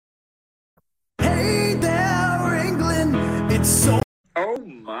Hey there, England, it's so... Oh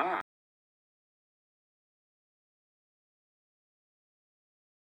my.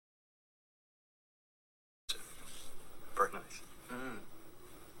 Very nice.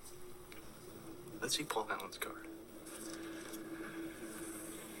 Let's see Paul Allen's card.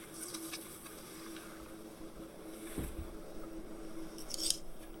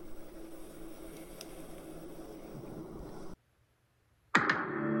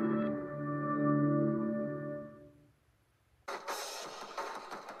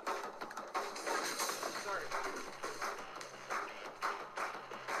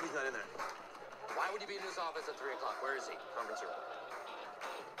 He's not in there. Why would he be in his office at 3 o'clock? Where is he? Conference room.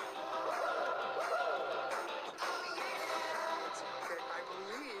 Okay, I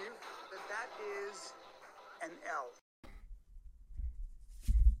believe that is an L.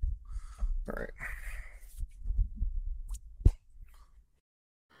 All right.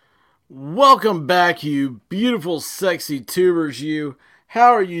 Welcome back, you beautiful, sexy tubers. You,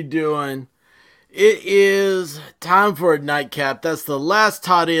 how are you doing? It is time for a nightcap. That's the last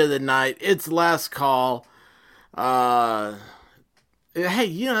toddy of the night. It's last call. Hey,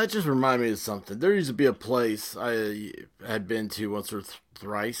 that just reminded me of something. There used to be a place I had been to once or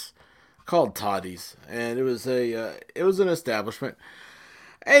thrice called Toddy's, and it was an establishment.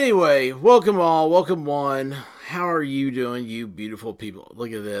 Anyway, welcome all, welcome one. How are you doing, you beautiful people?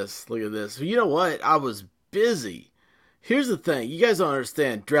 Look at this, look at this. You know what? I was busy. Here's the thing, you guys don't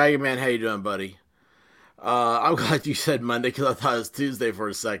understand. Dragon Man, how you doing, buddy? I'm glad you said Monday because I thought it was Tuesday for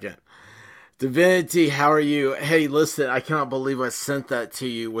a second. Divinity, how are you? Hey, listen, I cannot believe I sent that to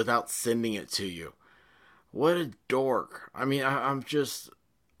you without sending it to you. What a dork. I mean, I'm just...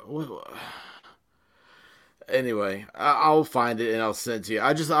 Anyway, I'll find it and I'll send it to you.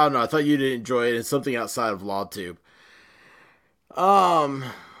 I don't know. I thought you'd enjoy it. It's something outside of LawTube.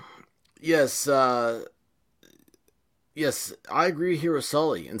 Yes, yes, I agree here with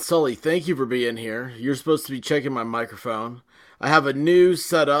Sully. And Sully, thank you for being here. You're supposed to be checking my microphone. I have a new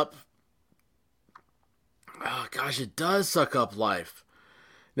setup. Oh, gosh, it does suck up life.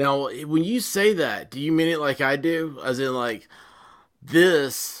 Now, when you say that, do you mean it like I do? As in, like,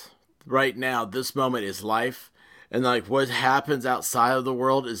 this, right now, this moment is life. And, like, what happens outside of the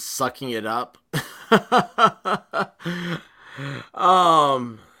world is sucking it up.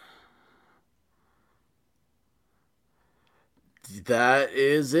 That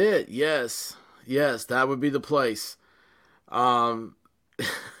is it. Yes. Yes, that would be the place. And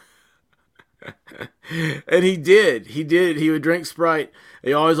he did. He did. He would drink Sprite.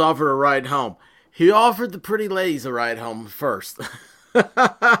 He always offered a ride home. He offered the pretty ladies a ride home first.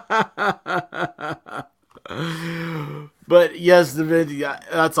 But yes,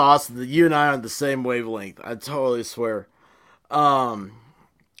 that's awesome. You and I are on the same wavelength. I totally swear. Yeah,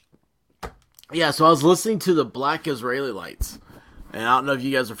 so I was listening to the Black Israelites. And I don't know if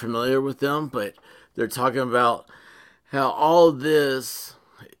you guys are familiar with them, but they're talking about how all of this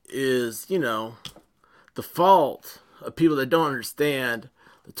is, the fault of people that don't understand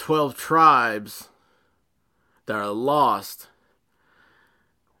the 12 tribes that are lost.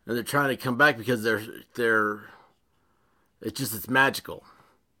 And they're trying to come back because it's magical.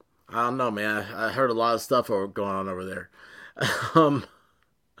 I don't know, man. I heard a lot of stuff going on over there.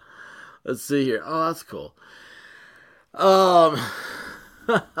 Let's see here. Oh, that's cool.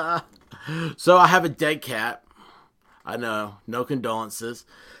 So I have a dead cat. I know, no condolences.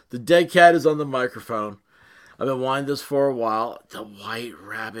 The dead cat is on the microphone. I've been wanting this for a while. The white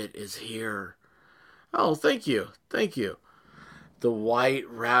rabbit is here. Oh, thank you. Thank you. The white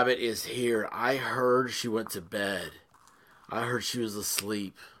rabbit is here. I heard she went to bed. I heard she was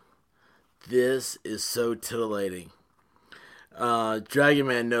asleep. This is so titillating. Dragon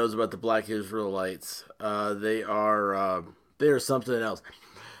Man knows about the Black Israelites. They are something else.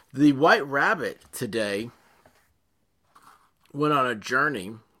 The white rabbit today went on a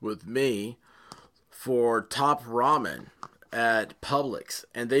journey with me for Top Ramen at Publix,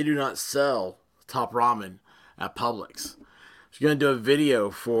 and they do not sell Top Ramen at Publix. She's going to do a video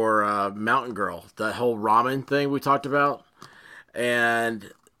for Mountain Girl, that whole ramen thing we talked about,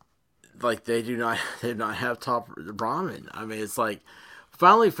 and like they do not have Top Ramen. I mean, it's like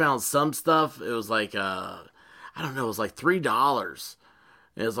finally found some stuff. It was like I don't know, it was like $3.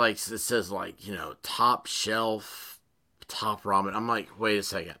 And it's like it says like, top shelf Top Ramen. I'm like, wait a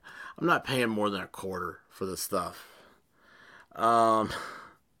second. I'm not paying more than $0.25 for this stuff.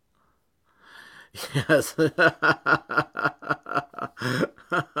 Yes.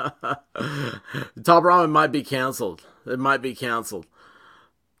 Top Ramen might be canceled. It might be canceled.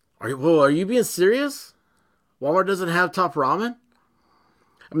 Are you being serious? Walmart doesn't have Top Ramen?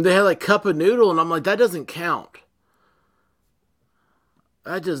 I mean, they had like cup of noodle, and I'm like, that doesn't count.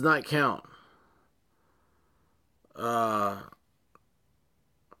 That does not count.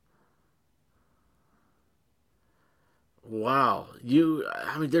 Wow.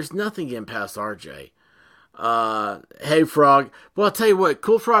 I mean, there's nothing getting past RJ. Hey Frog. Well, I'll tell you what,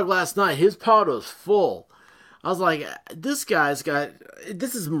 Cool Frog last night, his pod was full. I was like, this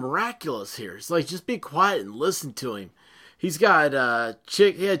this is miraculous here. It's like, just be quiet and listen to him. He's got,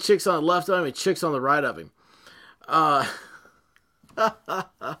 he had chicks on the left of him and chicks on the right of him.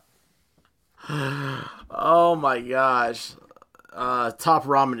 Oh my gosh. Top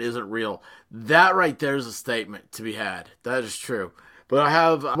ramen isn't real. That right there is a statement to be had. That is true. But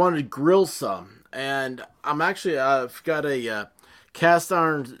I wanted to grill some, and I've got a cast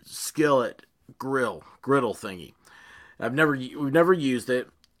iron skillet griddle thingy. We've never used it.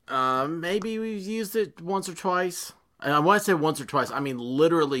 Maybe we've used it once or twice. And when I say once or twice, I mean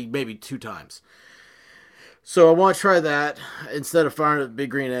literally maybe 2 times. So I want to try that instead of firing a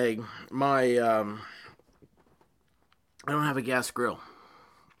big green egg. I don't have a gas grill.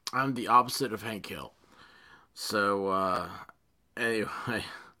 I'm the opposite of Hank Hill. So anyway,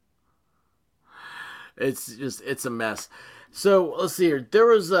 it's a mess. So let's see here. There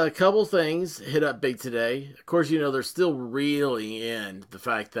was a couple things hit up big today. Of course, they're still really in the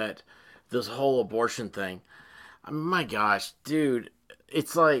fact that this whole abortion thing. I mean, my gosh, dude,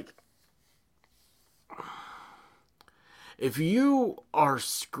 it's like, if you are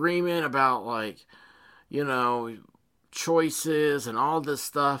screaming about, like, choices and all this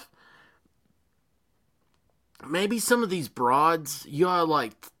stuff, maybe some of these broads, you ought to,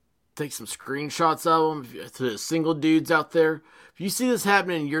 like, take some screenshots of them to the single dudes out there. If you see this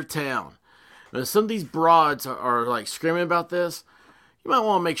happening in your town, and some of these broads are like, screaming about this, you might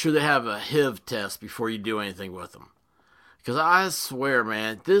want to make sure they have a HIV test before you do anything with them. Because I swear,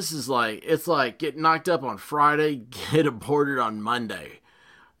 man, this is like, it's like get knocked up on Friday, get aborted on Monday.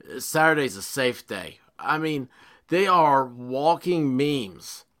 Saturday's a safe day. I mean, they are walking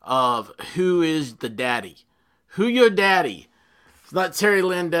memes of who is the daddy. Who your daddy? It's not Terry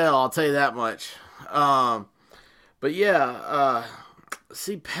Lindell, I'll tell you that much. But yeah,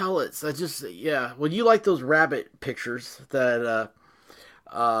 see pellets. Well, you like those rabbit pictures that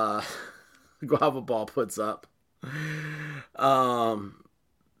Guava Ball puts up.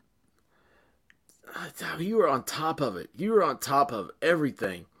 You were on top of it. You were on top of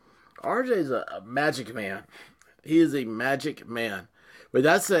everything. RJ's a magic man. He is a magic man. But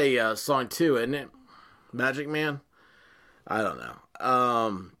that's a song too, isn't it? Magic Man? I don't know.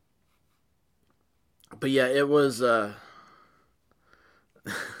 But yeah, it was Are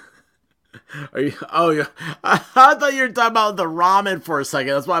you? Oh, yeah. I thought you were talking about the ramen for a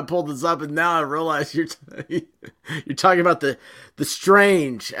second. That's why I pulled this up, and now I realize you're talking about the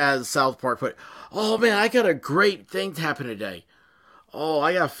strange, as South Park put it. Oh man, I got a great thing to happen today. Oh,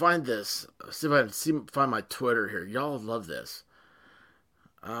 I gotta find this. See if I can find my Twitter here. Y'all love this.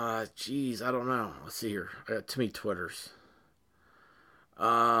 Geez, I don't know. Let's see here. I got too many Twitters.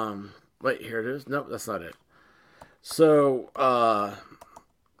 Wait, here it is. Nope, that's not it. So,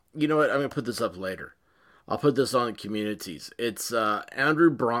 you know what? I'm going to put this up later. I'll put this on the communities. It's Andrew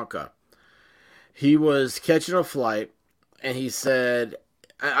Branca. He was catching a flight, and he said,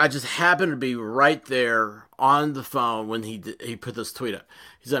 I just happened to be right there on the phone when he put this tweet up.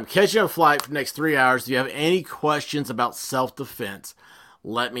 He said, I'm catching a flight for the next 3 hours. Do you have any questions about self-defense?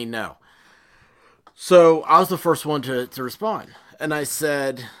 Let me know. So I was the first one to respond. And I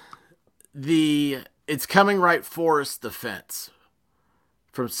said, It's Coming Right For Us defense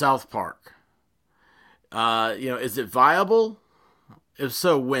from South Park. Is it viable? If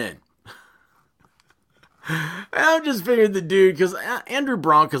so, when? I'm just figuring the dude, because Andrew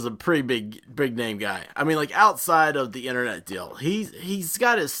Branca's a pretty big name guy. I mean, like, outside of the internet deal, he's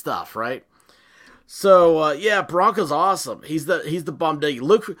got his stuff, right? So yeah, Branca's awesome. He's the bum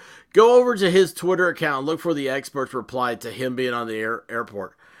diggy. Go over to his Twitter account and look for the expert's reply to him being on the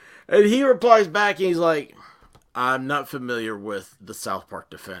airport, and he replies back and he's like, I'm not familiar with the South Park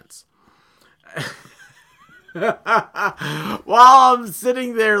defense. While I'm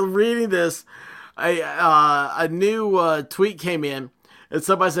sitting there reading this, a new tweet came in, and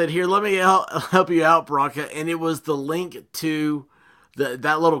somebody said, here, let me help you out, Branca. And it was the link to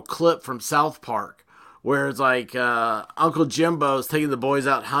that little clip from South Park, where it's like Uncle Jimbo's taking the boys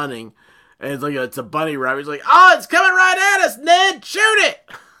out hunting, and it's like it's a bunny rabbit. He's like, oh, it's coming right at us, Ned! Shoot it!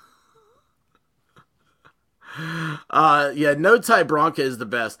 Yeah, No Tie Branca is the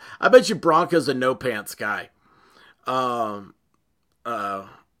best. I bet you Branca's a no pants guy.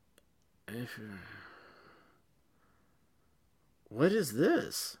 What is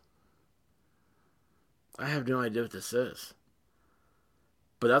this? I have no idea what this is.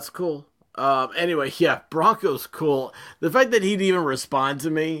 But that's cool. Anyway, yeah, Bronco's cool. The fact that he'd even respond to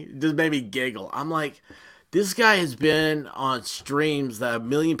me just made me giggle. I'm like, this guy has been on streams that 1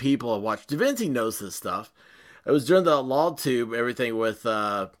 million people have watched. Da Vinci knows this stuff. It was during the Law Tube, everything with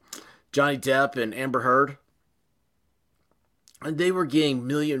Johnny Depp and Amber Heard. And they were getting 1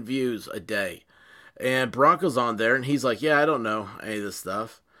 million views a day. And Bronco's on there, and he's like, yeah, I don't know any of this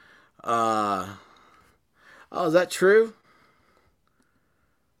stuff. Oh, is that true?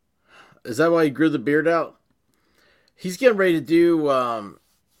 Is that why he grew the beard out? He's getting ready to do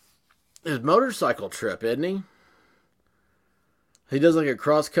his motorcycle trip, isn't he? He does like a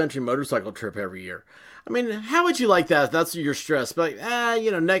cross-country motorcycle trip every year. I mean, how would you like that if that's your stress? But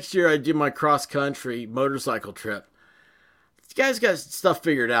like, next year I do my cross-country motorcycle trip. This guy's got stuff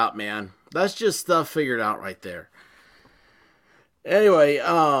figured out, man. That's just stuff figured out right there. Anyway,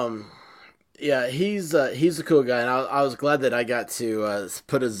 yeah, he's a cool guy, and I was glad that I got to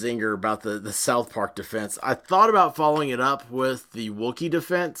put a zinger about the South Park defense. I thought about following it up with the Wookiee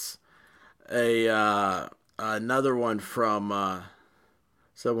defense, another one from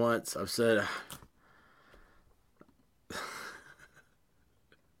so once I've said.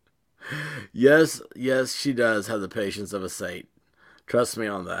 Yes, she does have the patience of a saint. Trust me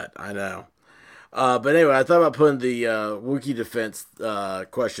on that. I know. But anyway, I thought about putting the Wookiee defense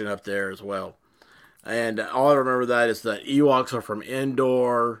question up there as well. And all I remember that is that Ewoks are from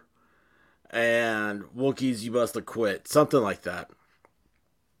Endor, and Wookiees, you must have quit. Something like that.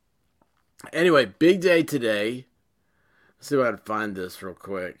 Anyway, big day today. Let's see if I can find this real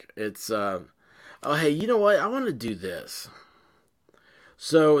quick. It's, oh, hey, you know what? I want to do this.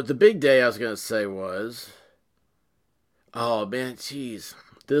 So, the big day I was going to say was, oh, man, jeez.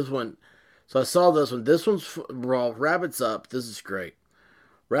 This one, so I saw this one. This one's, well, Rabbit's Up. This is great.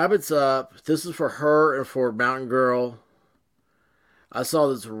 Rabbit's Up. This is for her and for Mountain Girl. I saw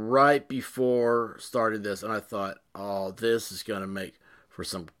this right before starting this, and I thought, oh, this is going to make for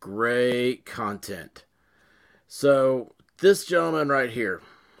some great content. So, this gentleman right here,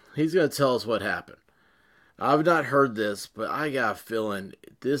 he's going to tell us what happened. I've not heard this, but I got a feeling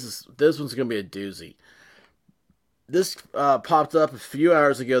this one's going to be a doozy. This popped up a few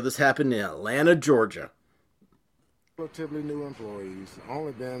hours ago. This happened in Atlanta, Georgia. Relatively new employees.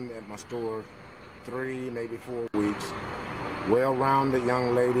 Only been at my store 3, maybe 4 weeks. Well-rounded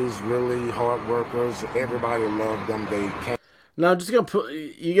young ladies, really hard workers. Everybody loved them. They came. Now I'm just going to put,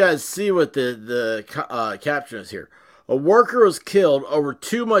 you guys see what the caption is here. A worker was killed over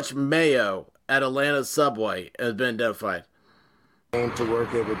too much mayo at Atlanta's subway has been identified. Came to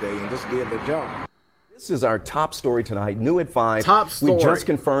work every day and just did their job. This is our top story tonight, new at 5. Top story. We just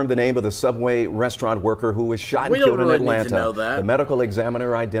confirmed the name of the Subway restaurant worker who was shot and killed in Atlanta. Need to know that. The medical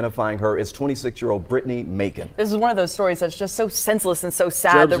examiner identifying her as 26-year-old Brittany Macon. This is one of those stories that's just so senseless and so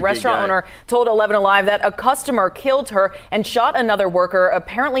sad. The restaurant owner told 11 Alive that a customer killed her and shot another worker,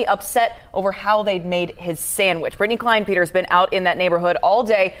 apparently upset over how they'd made his sandwich. Brittany Klein-Peter's been out in that neighborhood all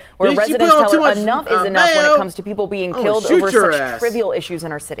day, where residents tell her enough is enough when it comes to people being killed over such trivial issues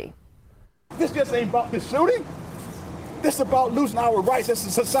in our city. This just ain't about the shooting. This is about losing our rights as a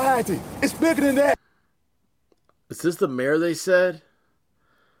society. It's bigger than that. Is this the mayor they said?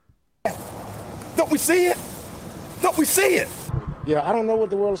 Don't we see it? Don't we see it? Yeah, I don't know what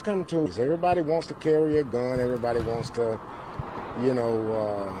the world is coming to. Everybody wants to carry a gun. Everybody wants to,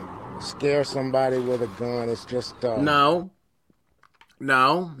 scare somebody with a gun. It's just... No,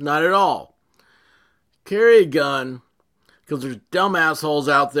 not at all. Carry a gun... Because there's dumb assholes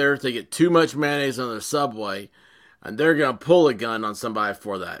out there, they get too much mayonnaise on their Subway, and they're going to pull a gun on somebody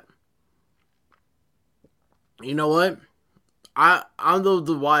for that. You know what? I'm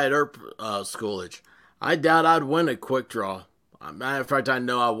the Wyatt Earp schoolage. I doubt I'd win a quick draw. Matter of fact, I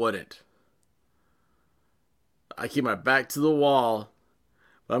know I wouldn't. I keep my back to the wall,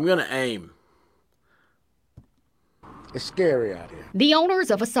 but I'm going to aim. It's scary out here. The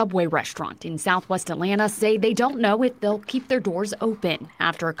owners of a Subway restaurant in Southwest Atlanta say they don't know if they'll keep their doors open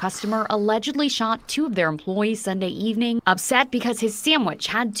after a customer allegedly shot 2 of their employees Sunday evening, upset because his sandwich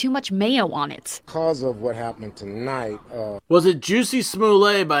had too much mayo on it. Because of what happened tonight. Was it Juicy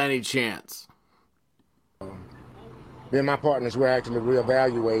Smollett by any chance? Me and my partners, we're actually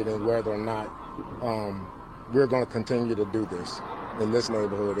reevaluating whether or not we're going to continue to do this. In this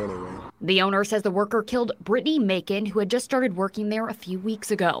neighborhood anyway. The owner says the worker killed Brittany Macon, who had just started working there a few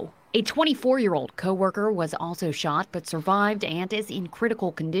weeks ago. A 24-year-old co-worker was also shot but survived and is in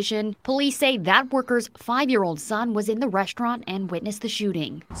critical condition. Police say that worker's 5-year-old son was in the restaurant and witnessed the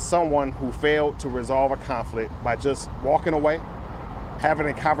shooting. Someone who failed to resolve a conflict by just walking away having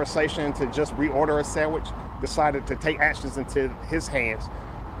a conversation to just reorder a sandwich, decided to take actions into his hands.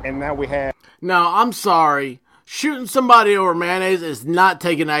 And now we have... Now, I'm sorry. Shooting somebody over mayonnaise is not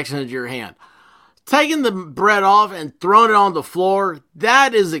taking action into your hand. Taking the bread off and throwing it on the floor,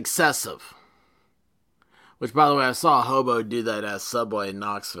 that is excessive. Which, by the way, I saw a hobo do that at Subway in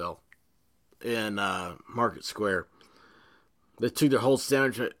Knoxville, in Market Square. They took their whole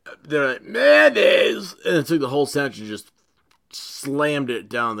sandwich, they're like, mayonnaise! And they took the whole sandwich and just slammed it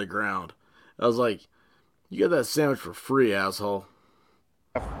down on the ground. I was like, you got that sandwich for free, asshole.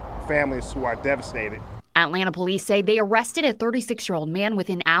 Families who are devastated. Atlanta police say they arrested a 36-year-old man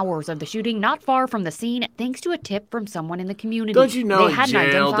within hours of the shooting not far from the scene thanks to a tip from someone in the community. Don't you know they hadn't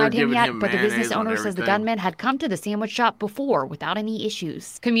identified him yet, but the business owner everything. says the gunman had come to the sandwich shop before without any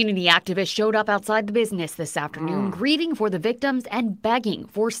issues. Community activists showed up outside the business this afternoon, grieving for the victims and begging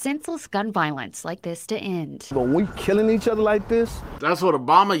for senseless gun violence like this to end. When we killing each other like this, that's what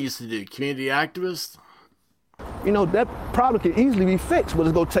Obama used to do, community activists. You know, that problem can easily be fixed, but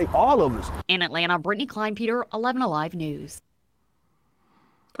it's going to take all of us. In Atlanta, Brittany Klein-Peter, 11 Alive News.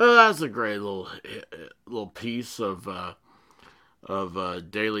 Oh, that's a great little piece of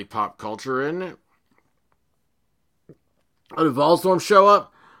daily pop culture, isn't it? Oh, did Volstorm show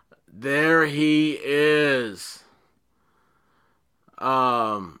up? There he is.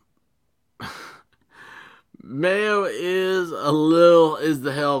 Mayo is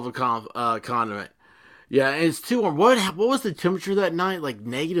the hell of a condiment. Yeah, and it's too warm. What was the temperature that night? Like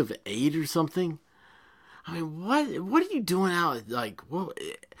 -8 or something? I mean, what are you doing out? Like, well,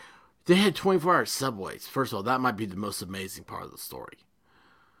 they had 24-hour subways. First of all, that might be the most amazing part of the story.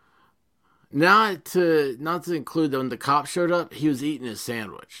 Not to include that when the cop showed up, he was eating his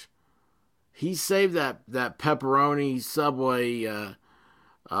sandwich. He saved that pepperoni Subway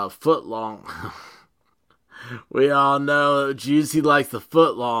footlong. We all know Juicy likes the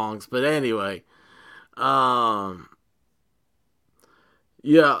footlongs, but anyway. Yeah,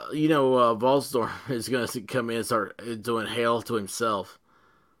 you know, Volstorm is going to come in and start doing hail to himself.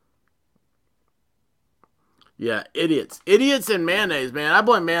 Yeah, idiots and mayonnaise, man. I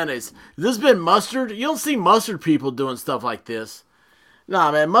blame mayonnaise. Has this been mustard? You don't see mustard people doing stuff like this.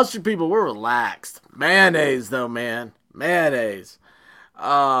 Nah, man, mustard people, we're relaxed. Mayonnaise, though, man. Mayonnaise.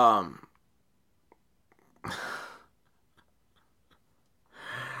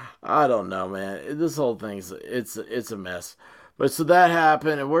 I don't know, man. This whole thing's it's a mess. But so that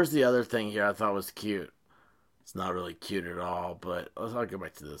happened, and where's the other thing here I thought was cute? It's not really cute at all, but I'll go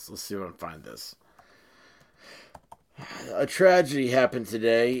back to this. Let's see if I can find this. A tragedy happened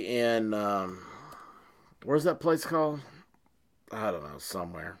today in where's that place called? I don't know,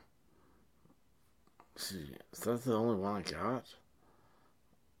 somewhere. Let's see, is that the only one I got?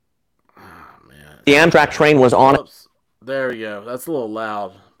 Oh, man. The Amtrak train was on. Oops. There we go. That's a little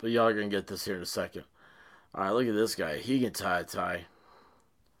loud. But y'all are going to get this here in a second. Alright, look at this guy. He can tie a tie.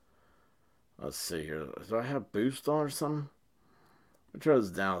 Let's see here. Do I have boost on or something? Let me try this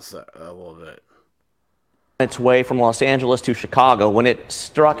down a little bit. Its way from Los Angeles to Chicago when it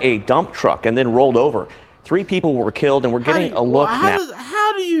struck a dump truck and then rolled over. 3 people were killed, and we're getting a look now.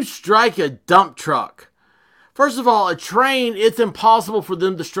 How do you strike a dump truck? First of all, a train, it's impossible for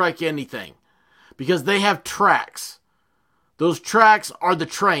them to strike anything. Because they have tracks. Those tracks are the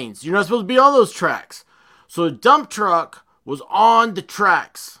trains. You're not supposed to be on those tracks. So a dump truck was on the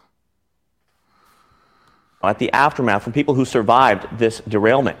tracks. At the aftermath from people who survived this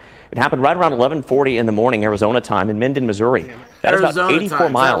derailment. It happened right around 11:40 in the morning, Arizona time, in Minden, Missouri. That is about 84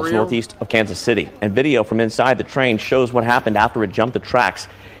 miles northeast of Kansas City. And video from inside the train shows what happened after it jumped the tracks.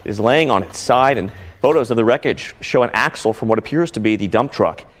 It is laying on its side, and photos of the wreckage show an axle from what appears to be the dump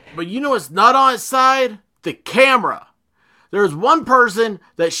truck. But you know what's not on its side? The camera. There's one person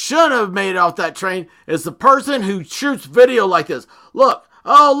that shouldn't have made it off that train. It's the person who shoots video like this. Look.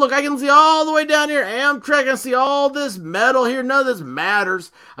 Oh, look, I can see all the way down here. Amtrak, I can see all this metal here. None of this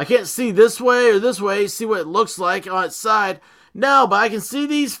matters. I can't see this way or this way, see what it looks like on its side. No, but I can see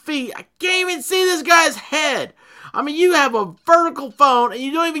these feet. I can't even see this guy's head. I mean, you have a vertical phone, and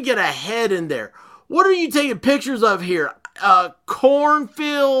you don't even get a head in there. What are you taking pictures of here?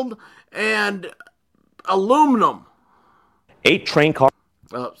 Cornfield and aluminum. 8 train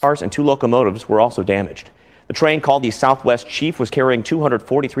cars and 2 locomotives were also damaged. The train, called the Southwest Chief, was carrying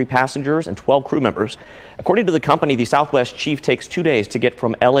 243 passengers and 12 crew members. According to the company, the Southwest Chief takes 2 days to get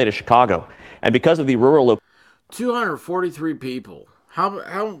from LA to Chicago. And because of the rural location... 243 people.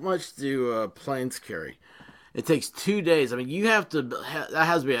 How much do planes carry? It takes 2 days. I mean, you have to... That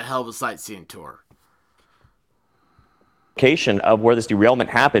has to be a hell of a sightseeing tour. Of where this derailment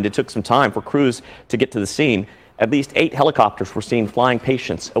happened, it took some time for crews to get to the scene. At least 8 helicopters were seen flying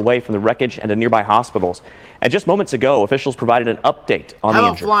patients away from the wreckage and to nearby hospitals. And just moments ago, officials provided an update on the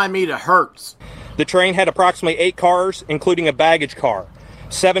injured. Fly me to Hertz. The train had approximately 8 cars, including a baggage car.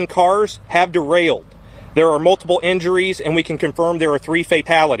 7 cars have derailed. There are multiple injuries, and we can confirm there are 3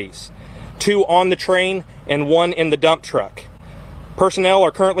 fatalities. 2 on the train and 1 in the dump truck. Personnel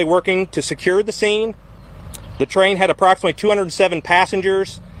are currently working to secure the scene. The train had approximately 207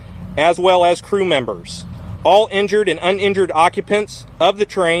 passengers, as well as crew members. All injured and uninjured occupants of the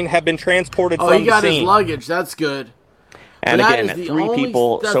train have been transported from the scene. Oh, he got his luggage. That's good. And again, 3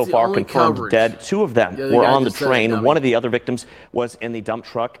 people so far confirmed dead. 2 of them were on the train. One of the other victims was in the dump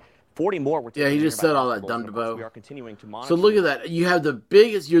truck. 40 more were. Yeah, he just said all that, dumb DeBoe. We are continuing to monitor. So look at that. You have the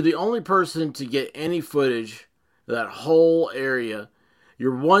biggest. You're the only person to get any footage of that whole area.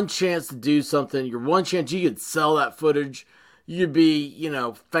 Your one chance to do something. Your one chance you could sell that footage. You'd be,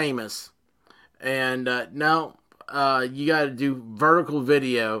 famous. And now you got to do vertical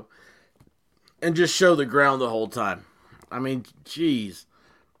video and just show the ground the whole time. I mean, geez.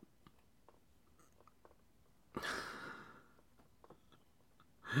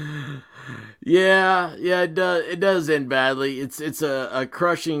 Yeah, it does. It does end badly. It's a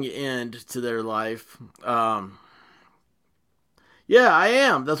crushing end to their life. Yeah, I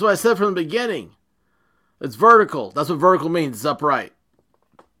am. That's what I said from the beginning. It's vertical. That's what vertical means. It's upright.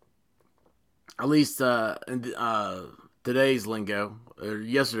 At least in today's lingo, or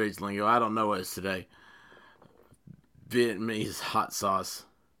yesterday's lingo. I don't know what it's today. Vietnamese hot sauce.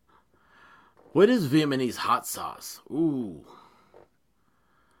 What is Vietnamese hot sauce? Ooh.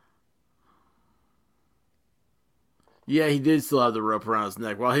 Yeah, he did still have the rope around his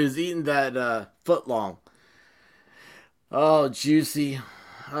neck while he was eating that foot long. Oh, Juicy.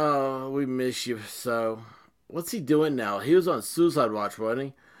 Oh, we miss you so. What's he doing now? He was on Suicide Watch, wasn't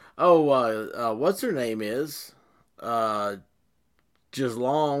he? Oh, what's her name is?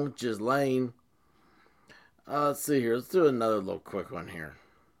 Ghislaine. Let's see here. Let's do another little quick one here.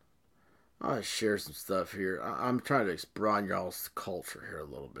 I'll share some stuff here. I'm trying to explore y'all's culture here a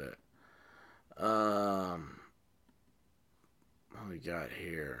little bit. What we got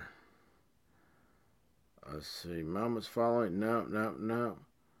here? Let's see. Mama's following. No.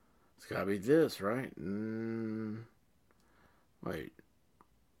 It's gotta be this, right? Wait.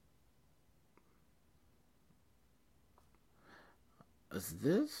 Is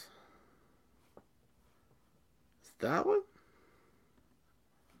this? Is that one?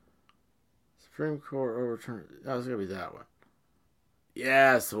 Supreme Court overturned. Oh, it's gonna be that one.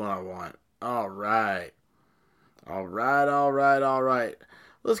 Yeah, that's the one I want. All right.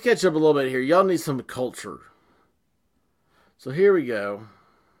 Let's catch up a little bit here. Y'all need some culture. So here we go.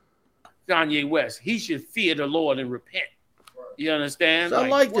 Kanye West, he should fear the Lord and repent. You understand? So I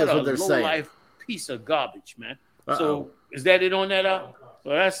like this, what they're saying. Low-life piece of garbage, man. Uh-oh. So is that it on that? Well,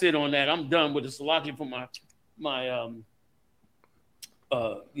 that's it on that. I'm done with the salaki for my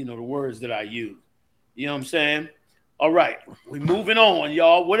the words that I use. You know what I'm saying? All right, we moving on,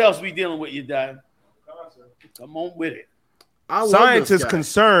 y'all. What else we dealing with, you Dad? Come on with it. Scientists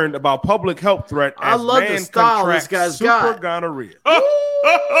concerned about public health threat as I love the style this guy's got. Gonorrhea.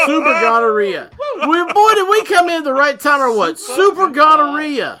 Super gonorrhea. Boy, did we come in at the right time or what? Super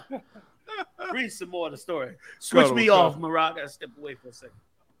gonorrhea. Read some more of the story. Switch me off, Marat. I gotta step away for a second.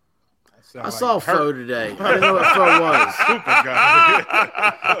 I saw Foe today. I didn't know what Foe was. Super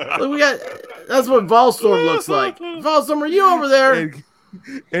gonorrhea. Look, we got. That's what Volstorm looks like. Volstorm, are you over there?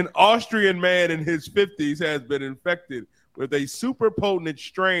 An Austrian man in his 50s has been infected with a super potent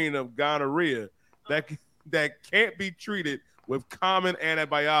strain of gonorrhea that can't be treated with common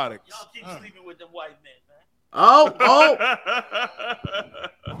antibiotics. Y'all keep sleeping with them white men, man.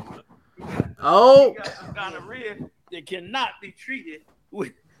 Oh. You got some gonorrhea that cannot be treated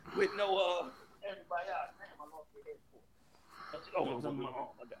with no antibiotics.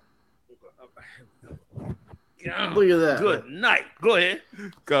 Look at that. Good night. Go ahead.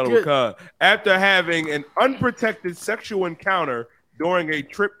 After having an unprotected sexual encounter during a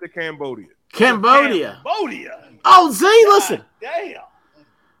trip to Cambodia. Oh, Z, listen. Damn.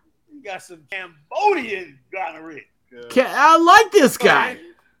 You got some Cambodian gonorrhea. I like this guy.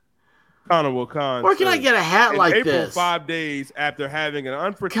 Connor Wilcon. Where can I get a hat like April, this? 5 days after having an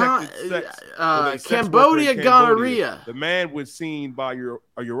unprotected sex Cambodia gonorrhea. The man was seen by a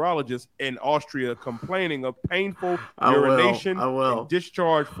urologist in Austria complaining of painful urination and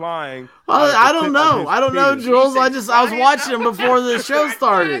discharge flying. I don't know, Jules. I was watching him before the show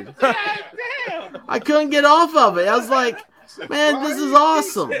started. I couldn't get off of it. I was like, man, this is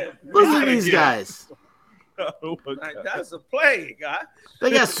awesome. Listen to these guys. Like, that's a plague, guy.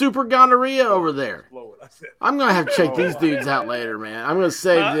 They got super gonorrhea over there. I'm gonna have to check these dudes out later, man. I'm gonna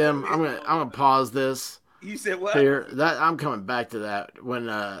save them. I'm gonna pause this. You said what? Here, I'm coming back to that when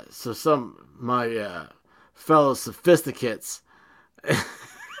so some my fellow sophisticates.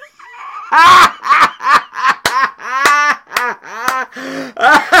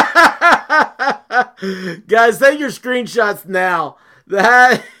 Guys, take your screenshots now.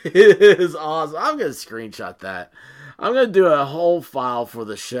 That is awesome. I'm gonna screenshot that. I'm gonna do a whole file for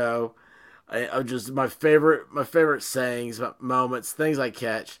the show of just my favorite sayings, moments, things I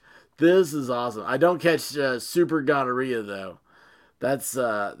catch. This is awesome. I don't catch super gonorrhea though. That's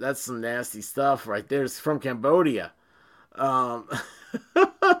some nasty stuff right there. It's from Cambodia. I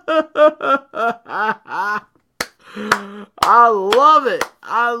love it.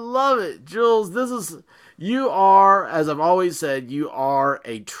 I love it. Jules, you are, as I've always said, you are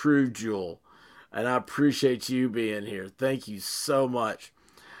a true jewel. And I appreciate you being here. Thank you so much.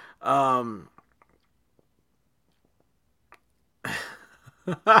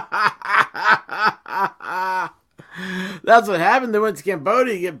 That's what happened. They went to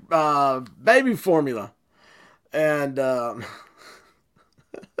Cambodia to get baby formula. And oh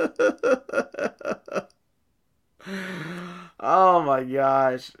my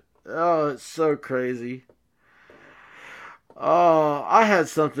gosh. Oh, it's so crazy. Oh, I had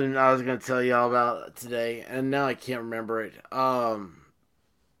something I was going to tell y'all about today, and now I can't remember it. Of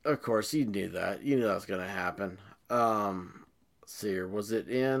course, you knew that. You knew that was going to happen. Let's see here. Was it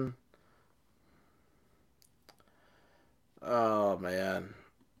in? Oh, man.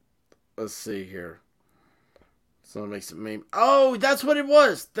 Let's see here. Someone makes a meme. Oh, that's what it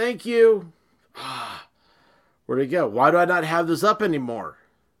was. Thank you. Where'd it go? Why do I not have this up anymore?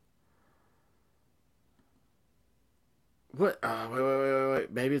 What?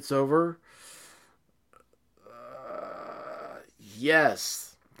 Wait. Maybe it's over.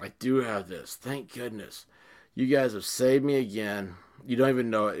 Yes, I do have this. Thank goodness. You guys have saved me again. You don't even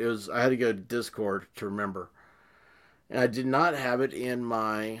know it. I had to go to Discord to remember. And I did not have it in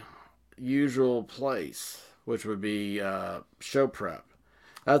my usual place, which would be show prep.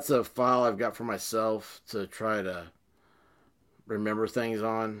 That's a file I've got for myself to try to remember things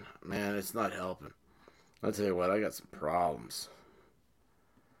on. Man, it's not helping. I'll tell you what, I got some problems.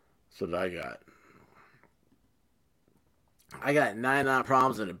 That's what I got. I got 99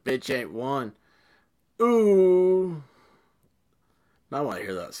 problems and a bitch ain't one. Ooh. Now I want to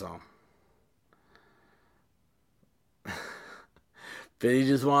hear that song. Vinny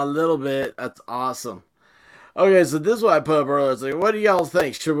just want a little bit. That's awesome. Okay, so this is what I put up earlier. It's like, what do y'all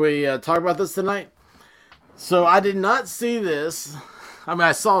think? Should we talk about this tonight? So I did not see this. I mean,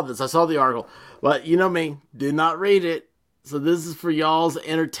 I saw this. I saw the article. But you know me, did not read it. So this is for y'all's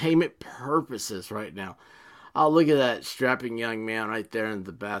entertainment purposes right now. Oh, look at that strapping young man right there in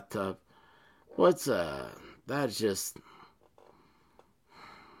the bathtub. That's just...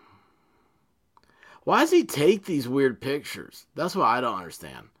 Why does he take these weird pictures? That's what I don't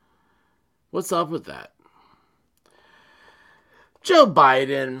understand. What's up with that? Joe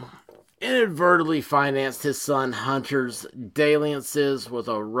Biden inadvertently financed his son Hunter's dalliances with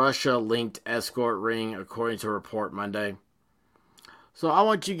a Russia-linked escort ring, according to a report Monday. So I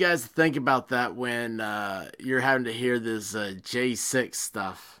want you guys to think about that when you're having to hear this J6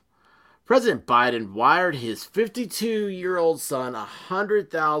 stuff. President Biden wired his 52-year-old son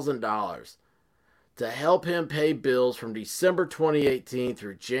 $100,000 to help him pay bills from December 2018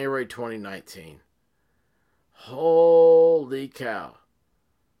 through January 2019. Holy cow.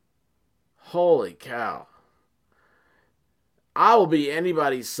 Holy cow. I will be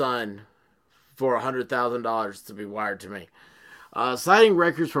anybody's son for $100,000 to be wired to me. Citing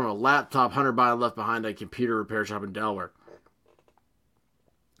records from a laptop Hunter Biden left behind at a computer repair shop in Delaware.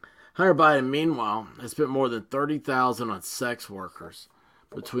 Hunter Biden, meanwhile, has spent more than $30,000 on sex workers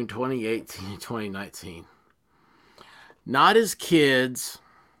between 2018 and 2019. Not his kids.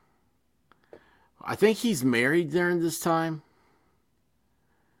 I think he's married during this time.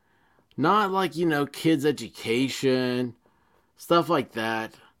 Not like, kids' education, stuff like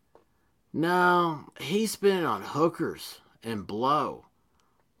that. No, he spent it on hookers and blow.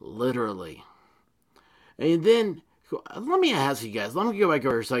 Literally. And then, let me ask you guys. Let me go back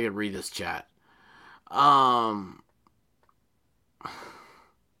over here so I can read this chat.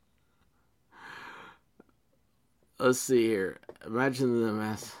 Let's see here. Imagine the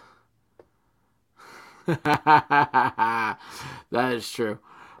mess. That is true.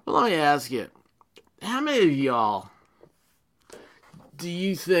 Well, let me ask you, how many of y'all do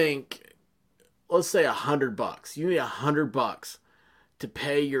you think, let's say $100, you need $100 to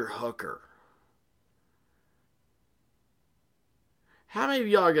pay your hooker? How many of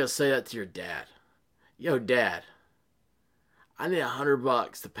y'all are going to say that to your dad? Yo, Dad, I need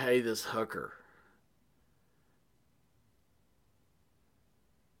 $100 to pay this hooker.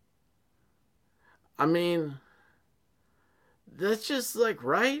 I mean, that's just like,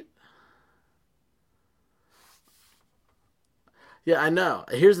 right? Yeah, I know.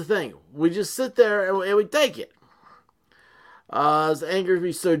 Here's the thing. We just sit there and we take it. It angers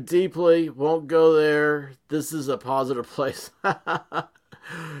me so deeply. Won't go there. This is a positive place.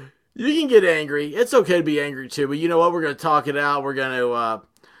 You can get angry. It's okay to be angry too, but you know what? We're going to talk it out. We're going to,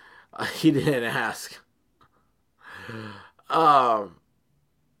 he didn't ask.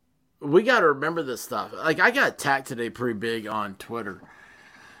 We got to remember this stuff. Like, I got attacked today pretty big on Twitter.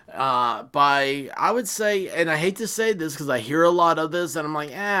 I would say, and I hate to say this because I hear a lot of this and I'm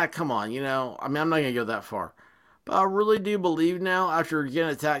like, come on, you know, I mean, I'm not going to go that far. But I really do believe now, after getting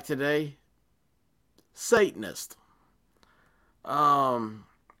attacked today, Satanist.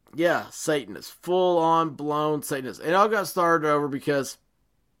 Yeah, Satanist. Full on blown Satanist. It all got started over because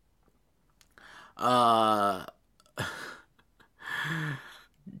Congressman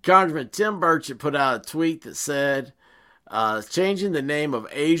Tim Burchett put out a tweet that said changing the name of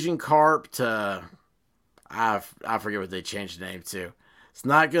Asian carp to I forget what they changed the name to. It's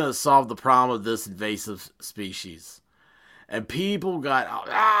not going to solve the problem of this invasive species. And people got,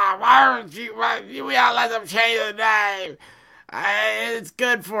 why don't we all let them change the name? It's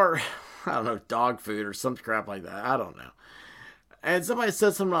good for, I don't know, dog food or some crap like that. I don't know. And somebody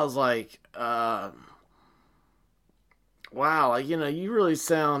said something, I was like, wow, like, you know, you really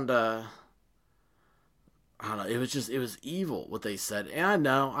sound, I don't know, it was evil what they said. And I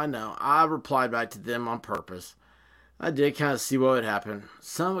know. I replied back to them on purpose. I did kind of see what would happen.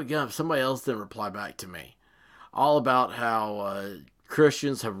 Somebody else didn't reply back to me. All about how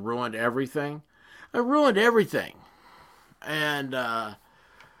Christians have ruined everything. I ruined everything. And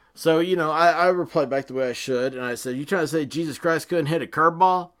so, you know, I replied back the way I should. And I said, you trying to say Jesus Christ couldn't hit a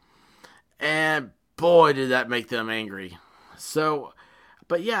curveball? And boy, did that make them angry. So,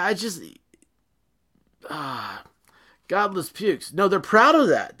 but yeah, I just... godless pukes. No, they're proud of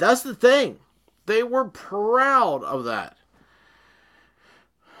that. That's the thing. They were proud of that.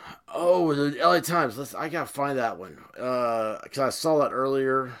 Oh, the LA Times. I gotta find that one. Because I saw that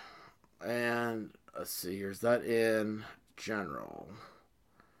earlier. And let's see here. Is that in General?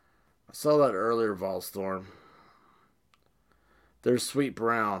 I saw that earlier, Volstorm. There's Sweet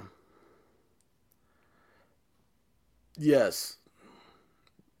Brown. Yes.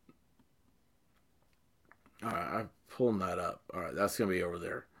 Alright, I'm pulling that up. Alright, that's going to be over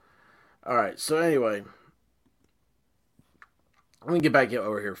there. Alright, so anyway. Let me get back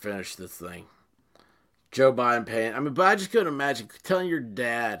over here, finish this thing. Joe Biden paying. I mean, but I just couldn't imagine telling your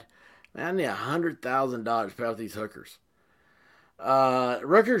dad, man, I need $100,000 to pay off these hookers.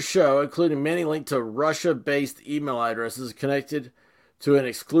 Records show, including many linked to Russia-based email addresses connected to an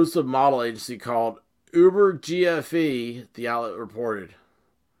exclusive model agency called Uber GFE, the outlet reported.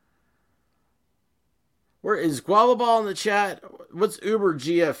 Where is Guava Ball in the chat? What's Uber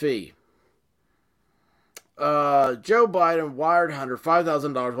GFE? Joe Biden wired Hunter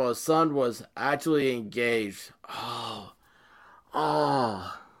 $5,000 while his son was actually engaged. Was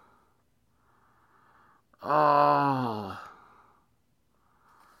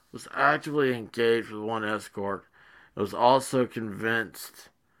actually engaged with one escort. It was also convinced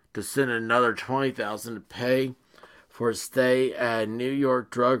to send another $20,000 to pay for a stay at New York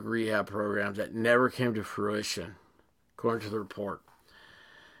drug rehab programs that never came to fruition, according to the report.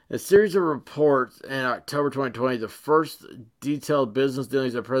 A series of reports in October 2020, the first detailed business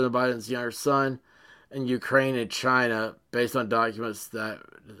dealings of President Biden's younger son in Ukraine and China, based on documents that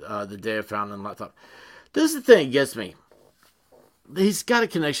the data found in the laptop. This is the thing that gets me. He's got a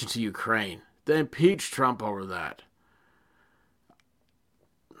connection to Ukraine. They impeached Trump over that.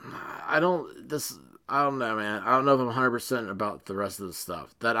 I don't know, man. I don't know if I'm 100% about the rest of the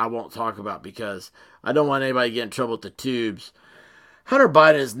stuff. That I won't talk about because I don't want anybody to get in trouble with the tubes. Hunter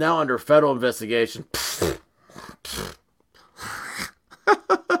Biden is now under federal investigation.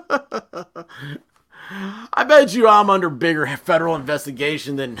 I bet you I'm under bigger federal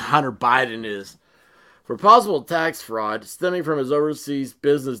investigation than Hunter Biden is for possible tax fraud stemming from his overseas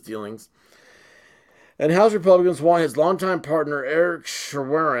business dealings. And House Republicans want his longtime partner, Eric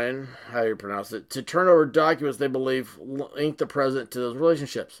Schwerin, how you pronounce it, to turn over documents they believe link the president to those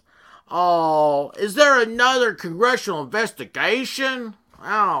relationships. Oh, is there another congressional investigation?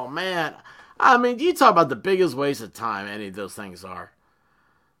 Oh, man. I mean, you talk about the biggest waste of time any of those things are.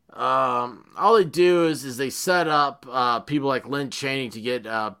 All they do is they set up people like Lynn Cheney to get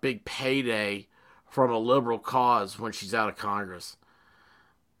a big payday from a liberal cause when she's out of Congress.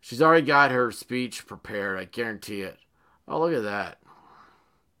 She's already got her speech prepared. I guarantee it. Oh, look at that.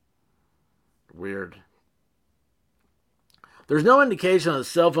 Weird. There's no indication of the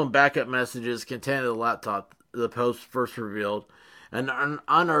cell phone backup messages contained in the laptop the Post first revealed. And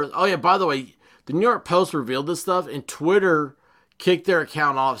unearthed. Oh, yeah, by the way, the New York Post revealed this stuff, and Twitter kicked their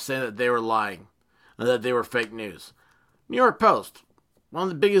account off saying that they were lying and that they were fake news. New York Post, one of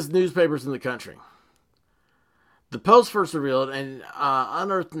the biggest newspapers in the country. The Post first revealed and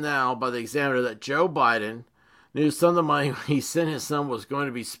unearthed now by the Examiner that Joe Biden knew some of the money he sent his son was going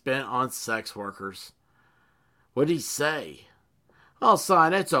to be spent on sex workers. What did he say? Oh,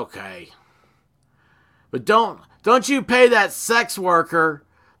 son, it's okay. But don't you pay that sex worker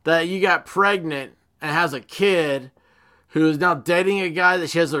that you got pregnant and has a kid who is now dating a guy that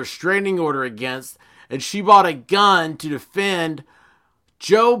she has a restraining order against, and she bought a gun to defend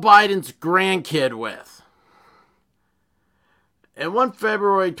Joe Biden's grandkid with. In one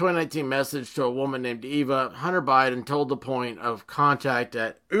February 2019 message to a woman named Eva, Hunter Biden told the point of contact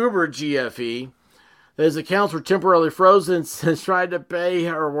at Uber GFE that his accounts were temporarily frozen since trying to pay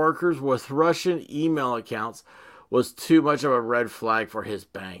her workers with Russian email accounts was too much of a red flag for his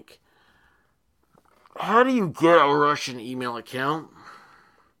bank. How do you get a Russian email account?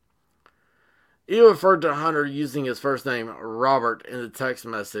 Eva referred to Hunter using his first name, Robert, in the text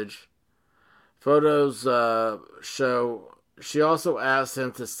message. Photos show she also asked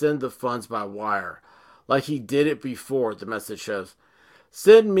him to send the funds by wire, like he did it before, the message shows.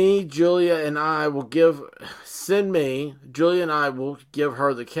 Send me, Julia and I will give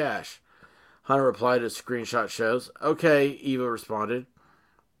her the cash. Hunter replied as screenshot shows. Okay, Eva responded.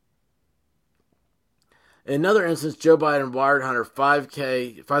 In another instance, Joe Biden wired Hunter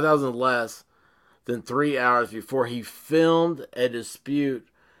 $5,000 less than 3 hours before he filmed a dispute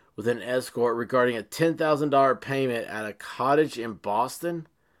with an escort regarding a $10,000 payment at a cottage in Boston.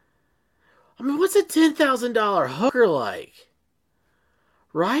 I mean, what's a $10,000 hooker like?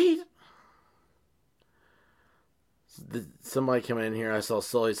 Right? Somebody coming in here. I saw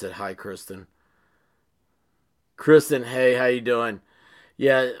Sully said, hi, Kristen. Kristen, hey, how you doing?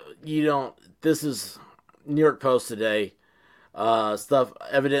 Yeah, this is New York Post today. Stuff,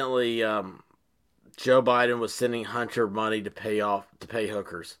 evidently, Joe Biden was sending Hunter money to pay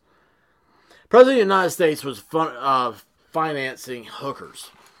hookers. President of the United States was financing hookers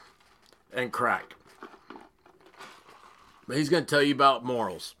and crack. But he's going to tell you about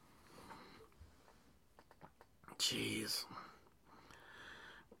morals. Jeez.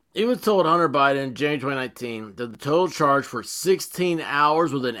 He was told Hunter Biden in January 2019 that the total charge for 16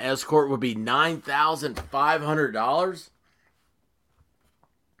 hours with an escort would be $9,500.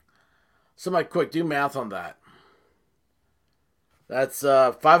 Somebody quick, do math on that. That's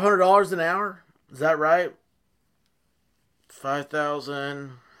 $500 an hour. Is that right?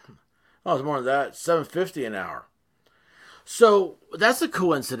 5,000. Oh, it's more than that. $750 an hour. So that's a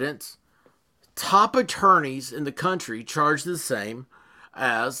coincidence. Top attorneys in the country charge the same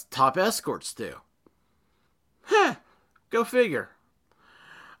as top escorts do. Go figure.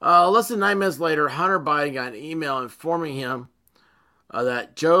 Less than 9 minutes later, Hunter Biden got an email informing him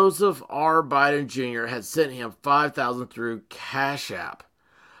that Joseph R. Biden Jr. had sent him $5,000 through Cash App.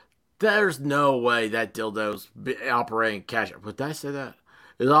 There's no way that dildo's operating Cash App. Did I say that?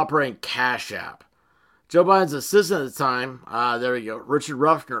 It's operating Cash App. Joe Biden's assistant at the time, there we go, Richard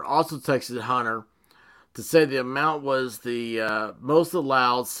Ruffner, also texted Hunter to say the amount was the most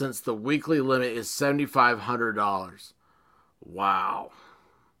allowed since the weekly limit is $7,500. Wow.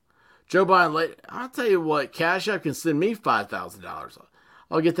 Joe Biden, I'll tell you what, Cash App can send me $5,000.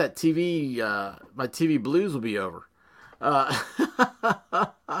 I'll get that TV, my TV blues will be over.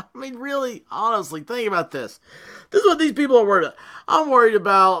 I mean, really, honestly, think about this. This is what these people are worried about. I'm worried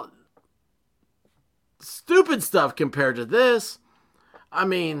about stupid stuff compared to this. I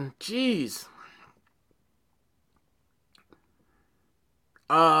mean, geez.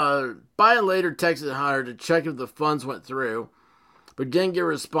 Biden later texted Hunter to check if the funds went through, but didn't get a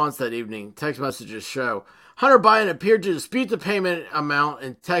response that evening. Text messages show Hunter Biden appeared to dispute the payment amount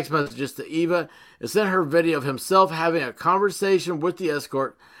in text messages to Eva and sent her video of himself having a conversation with the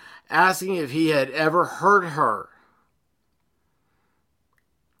escort, asking if he had ever hurt her.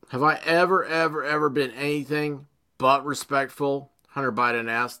 Have I ever been anything but respectful? Hunter Biden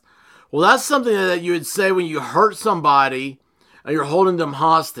asked. Well, that's something that you would say when you hurt somebody and you're holding them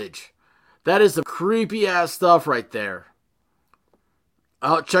hostage. That is some creepy ass stuff right there.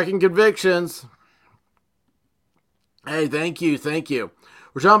 Checking convictions. Hey, thank you.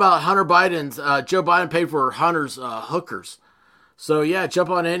 We're talking about Hunter Biden's, Joe Biden paid for Hunter's hookers. So yeah, jump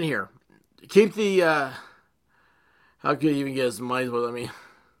on in here. Keep the, how could you even get his money's worth? I mean,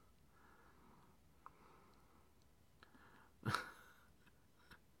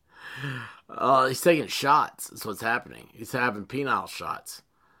 He's taking shots. That's what's happening. He's having penile shots.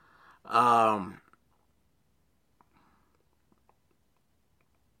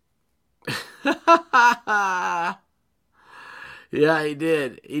 Yeah, he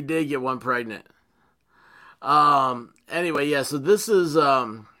did. He did get one pregnant. Anyway, yeah, so this is,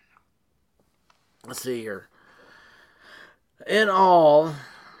 let's see here. In all,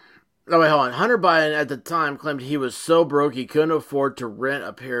 oh wait, hold on. Hunter Biden at the time claimed he was so broke he couldn't afford to rent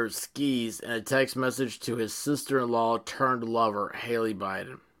a pair of skis in a text message to his sister-in-law turned lover, Haley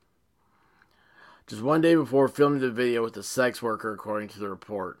Biden. Just one day before filming the video with a sex worker, according to the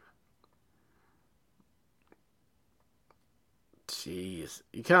report. Jeez.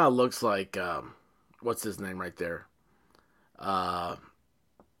 He kind of looks like, what's his name right there? Negan.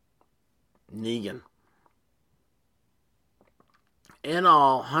 In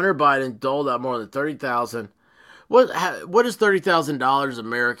all, Hunter Biden doled out more than $30,000. What is $30,000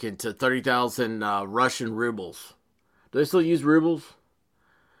 American to 30,000 Russian rubles? Do they still use rubles?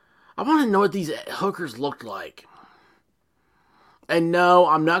 I want to know what these hookers looked like. And no,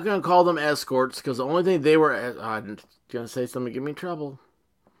 I'm not going to call them escorts because the only thing they were... I'm going to say something to get me in trouble.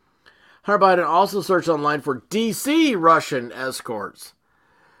 Hunter Biden also searched online for DC Russian escorts.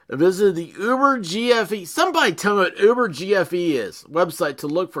 Visited the Uber GFE. Somebody tell me what Uber GFE is. Website to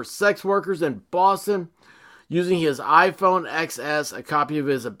look for sex workers in Boston using his iPhone XS. A copy of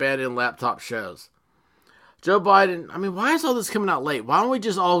his abandoned laptop shows. Joe Biden, I mean, why is all this coming out late? Why don't we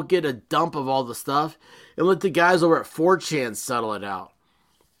just all get a dump of all the stuff and let the guys over at 4chan settle it out?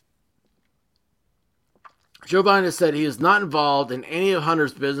 Joe Biden has said he is not involved in any of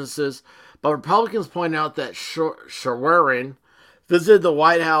Hunter's businesses, but Republicans point out that Schwerin visited the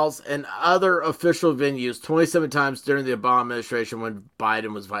White House and other official venues 27 times during the Obama administration when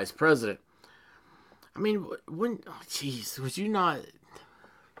Biden was vice president. I mean, would you not...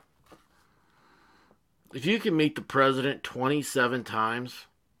 If you can meet the president 27 times,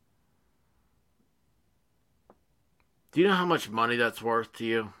 do you know how much money that's worth to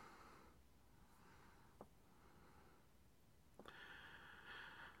you?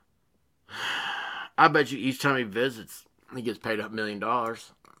 I bet you each time he visits, he gets paid $1 million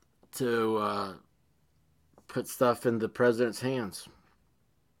to put stuff in the president's hands.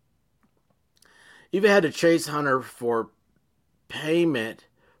 Even had to chase Hunter for payment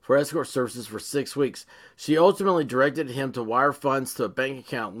for escort services for 6 weeks. She ultimately directed him to wire funds to a bank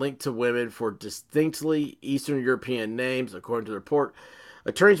account linked to women for distinctly Eastern European names, according to the report.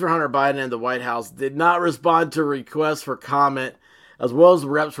 Attorneys for Hunter Biden and the White House did not respond to requests for comment, as well as the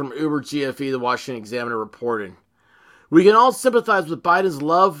reps from Uber GFE, the Washington Examiner reported. We can all sympathize with Biden's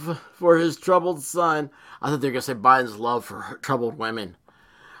love for his troubled son. I thought they were going to say Biden's love for troubled women.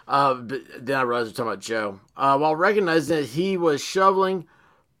 But then I realized they're talking about Joe. While recognizing that he was shoveling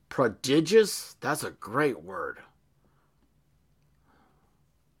prodigious, that's a great word.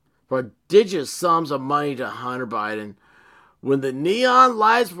 Prodigious sums of money to Hunter Biden. When the neon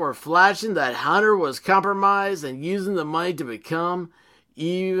lights were flashing that Hunter was compromised and using the money to become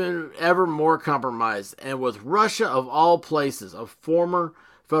even ever more compromised. And with Russia of all places, a former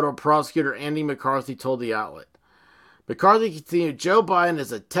federal prosecutor, Andy McCarthy, told the outlet. McCarthy continued, Joe Biden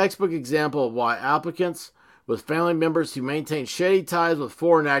is a textbook example of why applicants with family members who maintain shady ties with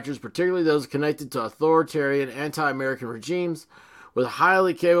foreign actors, particularly those connected to authoritarian anti-American regimes with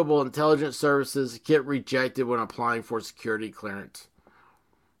highly capable intelligence services, get rejected when applying for security clearance.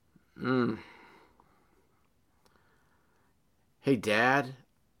 Hey, Dad,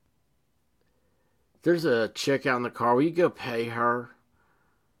 there's a chick out in the car. Will you go pay her?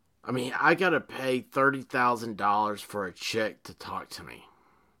 I mean, I got to pay $30,000 for a chick to talk to me.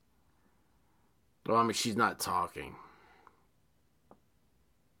 Well, I mean, she's not talking.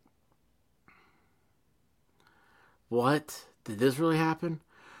 What? Did this really happen?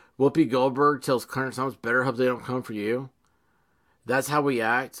 Whoopi Goldberg tells Clarence Thomas, better hope they don't come for you. That's how we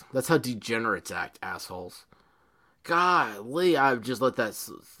act? That's how degenerates act, assholes. Golly, I've just let that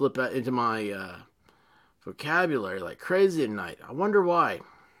slip out into my vocabulary like crazy tonight. I wonder why.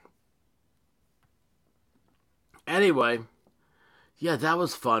 Anyway, yeah, that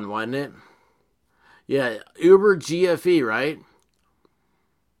was fun, wasn't it? Yeah, Uber GFE, right?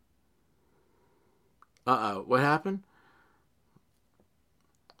 What happened?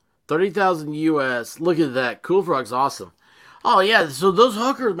 30,000 US. Look at that. Cool Frog's awesome. Oh, yeah, so those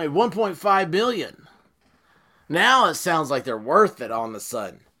hookers made $1.5 million. Now it sounds like they're worth it all of a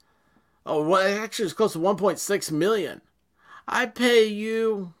sudden. Oh, well, actually, it's close to 1.6 million. I pay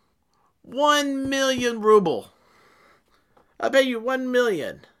you 1 million ruble. I pay you 1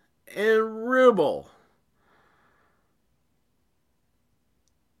 million in ruble.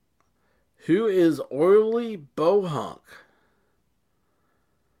 Who is Oily Bohunk?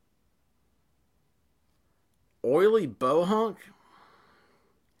 Oily Bohunk?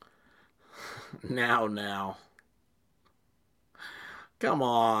 Now. Come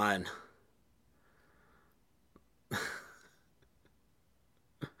on.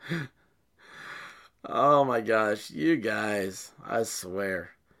 Oh my gosh, you guys, I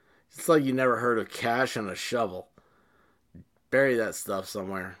swear. It's like you never heard of cash and a shovel. Bury that stuff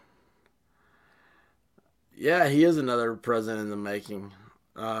somewhere. Yeah, he is another president in the making.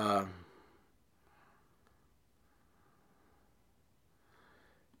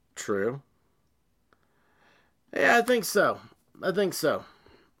 True. Yeah, I think so. I think that's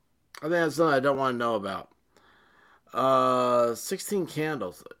something I don't want to know about. 16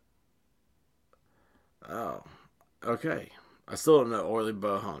 candles. Oh, okay. I still don't know Oily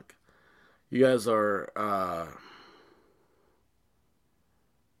Bohunk. You guys are,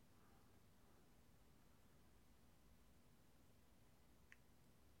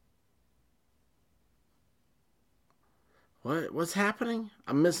 What's happening?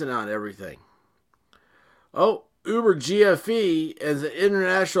 I'm missing out on everything. Oh, Uber GFE is an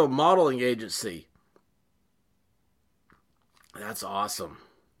international modeling agency. That's awesome.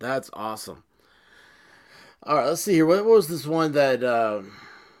 All right, let's see here. What was this one that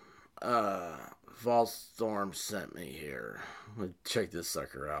Volstorm sent me here? Let me check this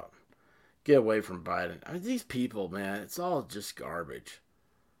sucker out. Get away from Biden. I mean, these people, man, it's all just garbage.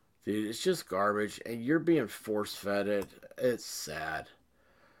 Dude, it's just garbage, and you're being force-fed it. It's sad.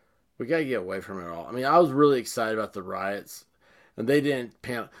 We gotta get away from it all. I mean, I was really excited about the riots, and they didn't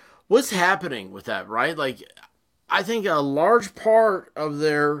pan. What's happening with that, right? Like, I think a large part of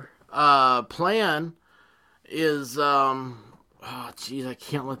their plan is, oh, geez, I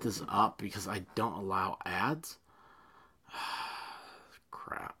can't let this up because I don't allow ads.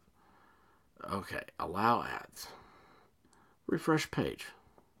 Crap. Okay, allow ads. Refresh page.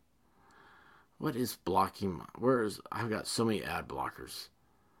 What is blocking my... I've got so many ad blockers.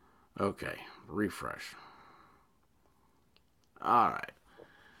 Okay, refresh. Alright.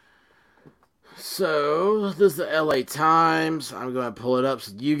 So, this is the LA Times. I'm going to pull it up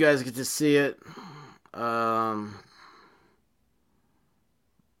so you guys get to see it.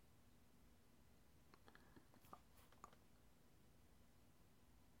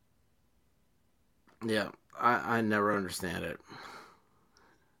 Yeah, I never understand it.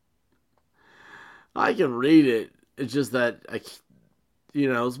 I can read it. It's just that,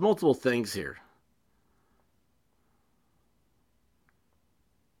 there's multiple things here.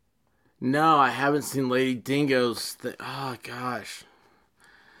 No, I haven't seen Lady Dingo's oh, gosh.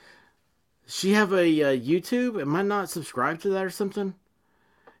 Does she have a YouTube? Am I not subscribed to that or something?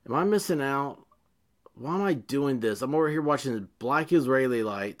 Am I missing out? Why am I doing this? I'm over here watching Black Israeli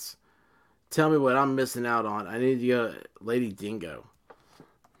Lights. Tell me what I'm missing out on. I need to go Lady Dingo.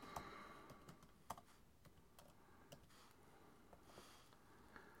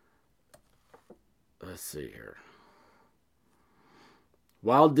 Let's see here.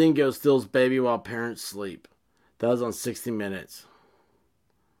 Wild dingo steals baby while parents sleep. That was on 60 Minutes.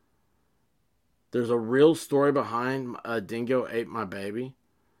 There's a real story behind a dingo ate my baby.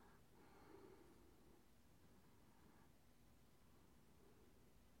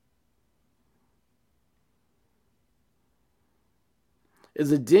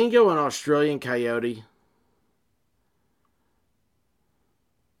 Is a dingo an Australian coyote?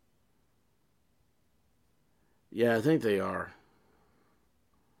 Yeah, I think they are.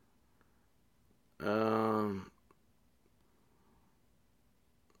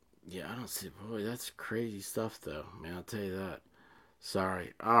 Yeah, I don't see. Boy, that's crazy stuff, though. Man, I'll tell you that.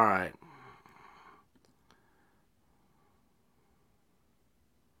 Sorry. All right.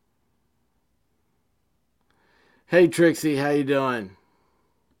 Hey, Trixie, how you doing?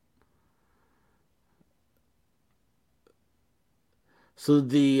 So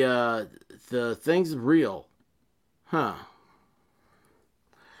the thing's real, huh?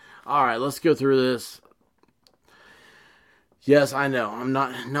 All right, let's go through this. Yes, I know.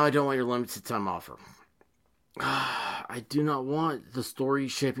 No, I don't want your limited time offer. I do not want the story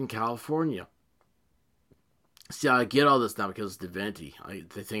shaping California. See, I get all this now because it's DaVinci.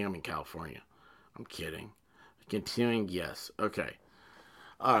 They think I'm in California. I'm kidding. Continuing, yes. Okay.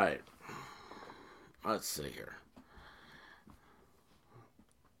 All right. Let's see here.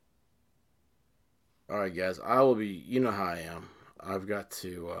 All right, guys. I will be, you know how I am. I've got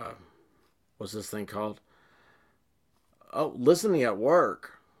to, what's this thing called? Oh, listening at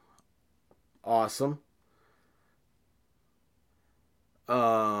work. Awesome.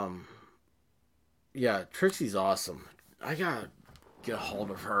 Yeah, Trixie's awesome. I got get a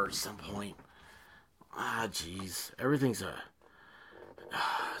hold of her at some point. Jeez. Everything's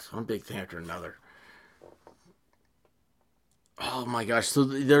it's one big thing after another. Oh my gosh. So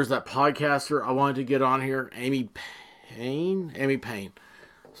there's that podcaster I wanted to get on here, Amy Payne.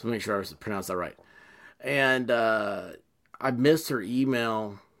 So make sure I pronounced that right. And I missed her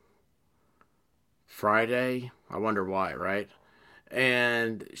email Friday. I wonder why, right?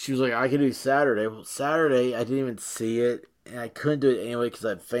 And she was like, I can do Saturday. Well, Saturday, I didn't even see it. And I couldn't do it anyway because I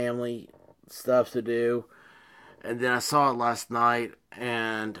had family stuff to do. And then I saw it last night,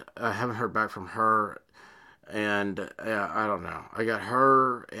 and I haven't heard back from her. And I don't know. I got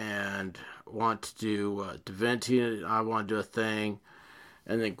her and want to do DaVinci. I want to do a thing.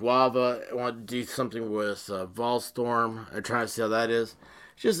 And then Guava, I want to do something with Volstorm. I'm trying to see how that is.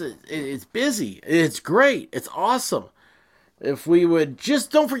 It's busy. It's great. It's awesome. If we would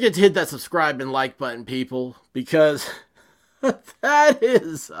just don't forget to hit that subscribe and like button, people, because that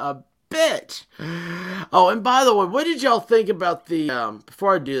is a bitch. Oh, and by the way, what did y'all think about the,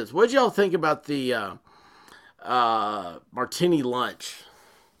 before I do this, what did y'all think about the martini lunch?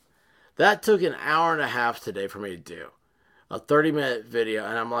 That took an hour and a half today for me to do. A 30-minute video,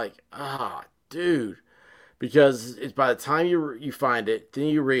 and I'm like, dude. Because it's by the time you find it, then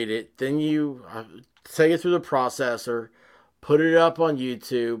you read it, then you take it through the processor, put it up on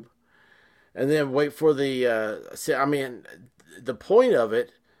YouTube, and then wait for the, the point of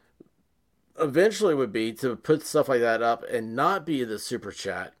it eventually would be to put stuff like that up and not be the super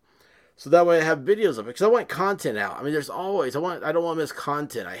chat. So that way I have videos of it. Because I want content out. I mean, there's always, I don't want to miss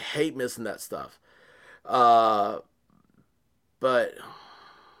content. I hate missing that stuff. But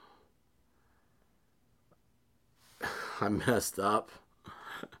I messed up.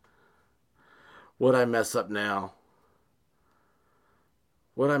 What'd I mess up now?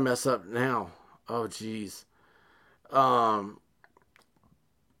 What'd I mess up now? Oh, geez. So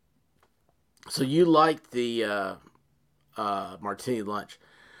you like the martini lunch.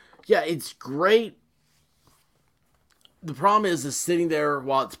 Yeah, it's great. The problem is sitting there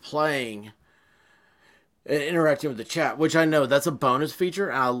while it's playing and interacting with the chat, which I know that's a bonus feature,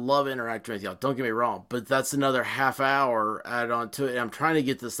 and I love interacting with y'all. Don't get me wrong, but that's another half hour added on to it. And I'm trying to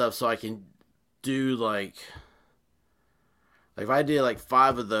get this stuff so I can do like if I did like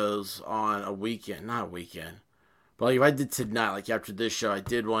 5 of those on a weekend, not a weekend, but like if I did tonight, like after this show, I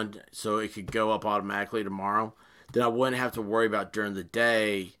did one so it could go up automatically tomorrow, then I wouldn't have to worry about during the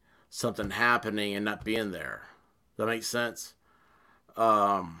day something happening and not being there. Does that make sense?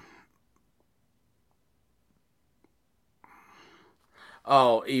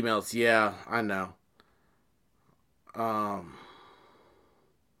 Oh, emails. Yeah, I know.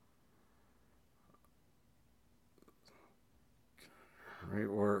 Great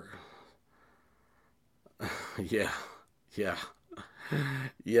work. Yeah.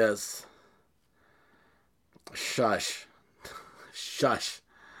 Yes. Shush.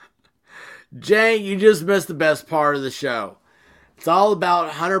 Jay, you just missed the best part of the show. It's all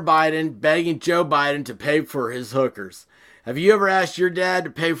about Hunter Biden begging Joe Biden to pay for his hookers. Have you ever asked your dad to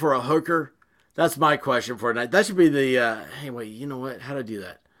pay for a hooker? That's my question for tonight. That should be the, hey, wait, you know what? How do I do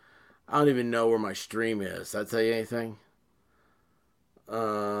that? I don't even know where my stream is. Does that tell you anything?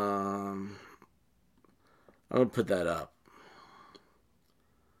 I'm going to put that up.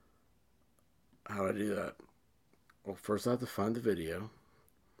 How do I do that? Well, first I have to find the video.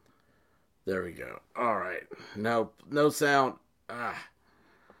 There we go. All right. No sound.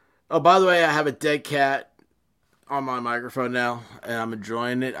 Oh, by the way, I have a dead cat on my microphone now, and I'm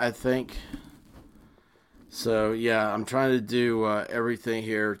enjoying it, I think. So, yeah, I'm trying to do everything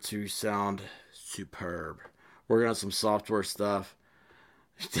here to sound superb. Working on some software stuff.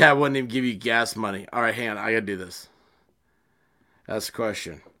 Dad wouldn't even give you gas money. All right, hang on. I got to do this. That's the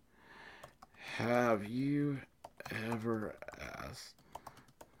question. Have you ever asked?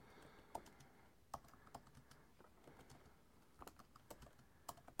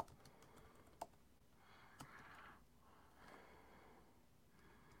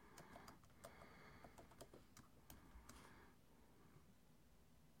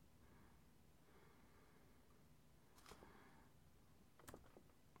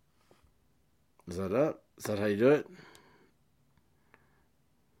 Is that up? Is that how you do it?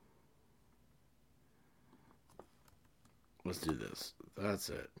 Let's do this. That's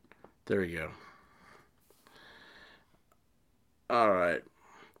it. There we go. All right.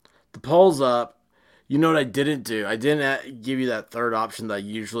 The poll's up. You know what I didn't do? I didn't give you that third option that I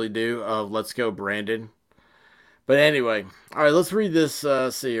usually do of let's go Brandon. But anyway. All right, let's read this.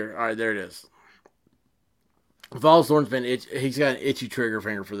 See here. All right, there it is. Volstorm's been he's got an itchy trigger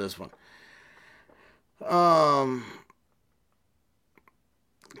finger for this one.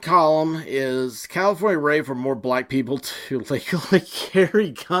 column is California ready for more black people to legally carry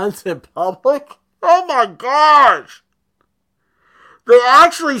guns in public. Oh my gosh! They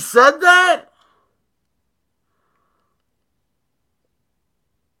actually said that?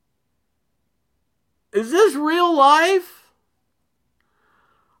 Is this real life?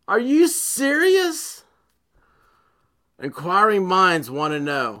 Are you serious? Inquiring minds want to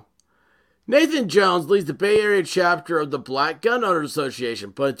know. Nathan Jones leads the Bay Area chapter of the Black Gun Owners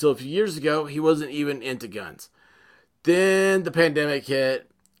Association, but until a few years ago, he wasn't even into guns. Then the pandemic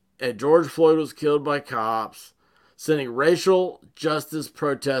hit, and George Floyd was killed by cops, sending racial justice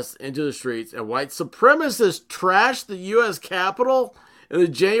protests into the streets, and white supremacists trashed the U.S. Capitol in the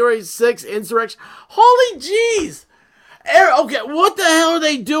January 6th insurrection. Holy jeez! Okay, what the hell are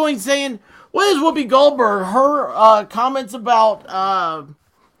they doing saying, what is Whoopi Goldberg, her comments about,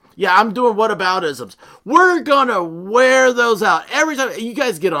 I'm doing whataboutisms. We're gonna wear those out. Every time you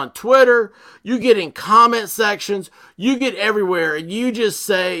guys get on Twitter, you get in comment sections, you get everywhere, and you just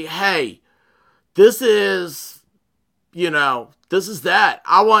say, hey, this is, this is that.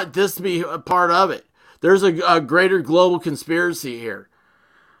 I want this to be a part of it. There's a greater global conspiracy here.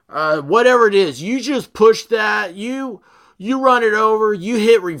 Whatever it is, you just push that, you run it over, you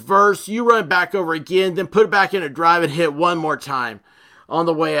hit reverse, you run it back over again, then put it back in a drive and hit one more time on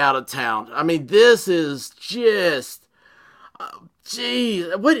the way out of town. I mean, this is just,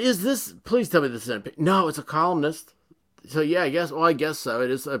 what is this? Please tell me this is an opinion. No, it's a columnist. So yeah, I guess so. It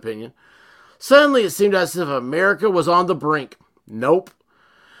is an opinion. Suddenly, it seemed as if America was on the brink. Nope.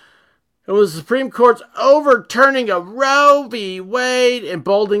 It was the Supreme Court's overturning of Roe v. Wade,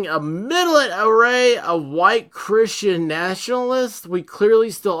 emboldening a middling array of white Christian nationalists. We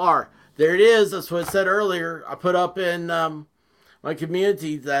clearly still are. There it is. That's what I said earlier. I put up in my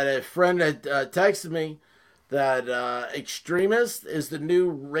community that a friend had texted me that extremist is the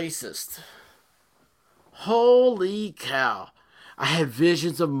new racist. Holy cow. I had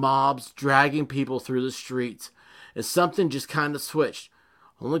visions of mobs dragging people through the streets, and something just kind of switched.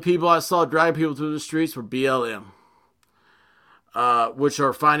 Only people I saw dragging people through the streets were BLM, which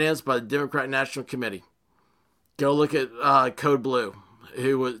are financed by the Democratic National Committee. Go look at Code Blue,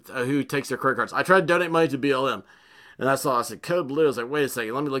 who takes their credit cards. I tried to donate money to BLM, and that's all. I said, Code Blue. I was like, wait a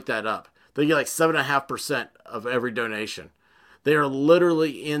second, let me look that up. They get like 7.5% of every donation. They are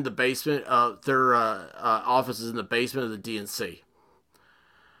literally in the basement of their offices in the basement of the DNC.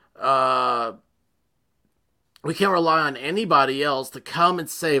 We can't rely on anybody else to come and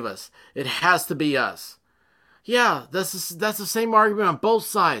save us. It has to be us. Yeah, that's the same argument on both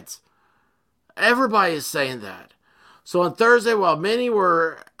sides. Everybody is saying that. So on Thursday, while many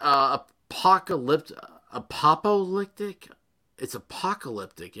were apocalyptic, it's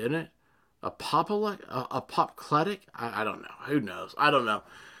apocalyptic, isn't it? Apoplectic? I don't know. Who knows? I don't know.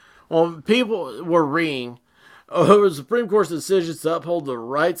 Well, people were reading over the Supreme Court's decisions to uphold the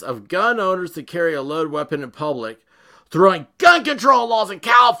rights of gun owners to carry a loaded weapon in public, throwing gun control laws in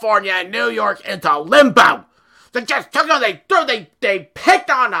California and New York into limbo. They just took them, they picked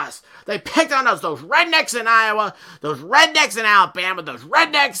on us. They picked on us, those rednecks in Iowa, those rednecks in Alabama, those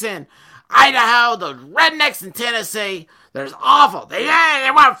rednecks in Idaho, those rednecks in Tennessee. They're awful. They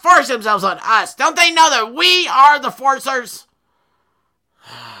want to force themselves on us. Don't they know that we are the forcers?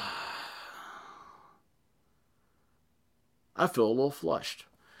 I feel a little flushed.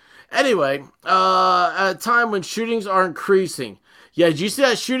 Anyway, at a time when shootings are increasing. Yeah, did you see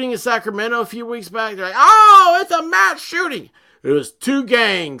that shooting in Sacramento a few weeks back? They're like, oh, it's a mass shooting. It was two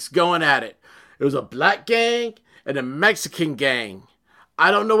gangs going at it. It was a black gang and a Mexican gang. I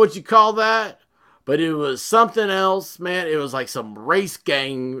don't know what you call that, but it was something else, man. It was like some race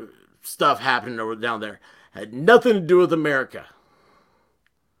gang stuff happening over down there. Had nothing to do with America.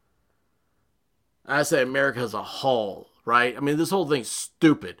 I say America as a whole, right? I mean, this whole thing's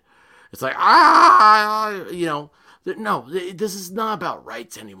stupid. It's like, no, this is not about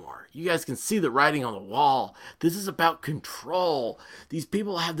rights anymore. You guys can see the writing on the wall. This is about control. These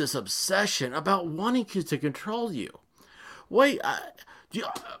people have this obsession about wanting to control you. Wait,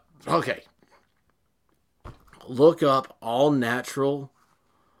 okay. Look up all natural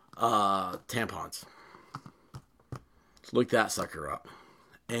tampons. Look that sucker up.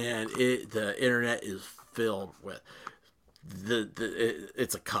 And the internet is filled with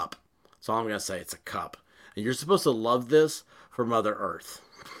it's a cup. That's all I'm going to say. It's a cup. And you're supposed to love this for Mother Earth.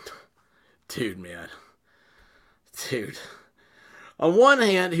 Dude, man. Dude. On one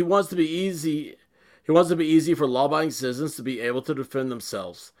hand, he wants to be easy for law-abiding citizens to be able to defend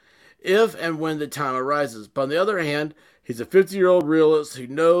themselves. if and when the time arises. But on the other hand, he's a 50-year-old realist who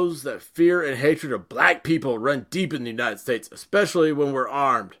knows that fear and hatred of black people run deep in the United States, especially when we're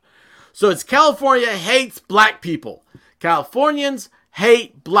armed. So it's California hates black people. Californians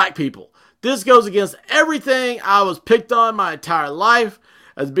hate black people. This goes against everything I was picked on my entire life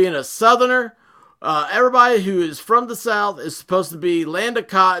as being a Southerner. Everybody who is from the South is supposed to be land of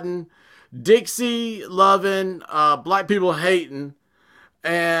cotton, Dixie loving, black people hating.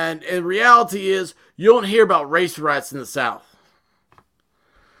 And in reality is, you don't hear about race riots in the South.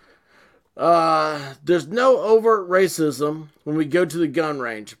 There's no overt racism when we go to the gun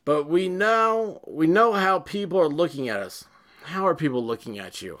range, but we know how people are looking at us. How are people looking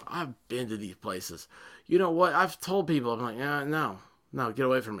at you? I've been to these places. You know what? I've told people, I'm like, no, get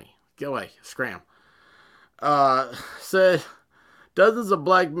away from me. Get away. Scram. Said, dozens of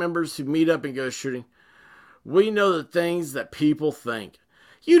black members who meet up and go shooting. We know the things that people think.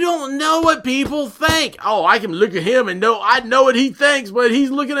 You don't know what people think. Oh, I can look at him and I know what he thinks, but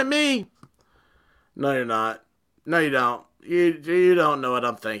he's looking at me. No, you're not. No, you don't. You don't know what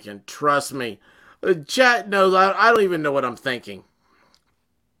I'm thinking. Trust me. The chat knows I don't even know what I'm thinking.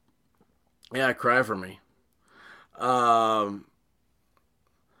 Yeah, cry for me. I'm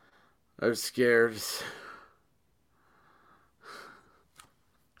scared.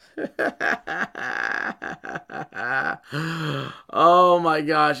 Oh my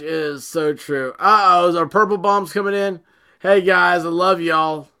gosh, it is so true. Is our purple bombs coming in? Hey guys, I love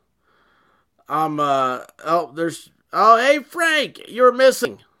y'all. Hey Frank, you're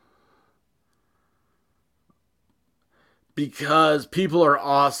missing. Because people are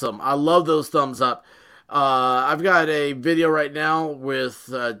awesome. I love those thumbs up. I've got a video right now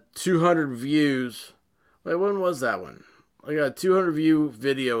with 200 views. Wait, when was that one? I got a 200 view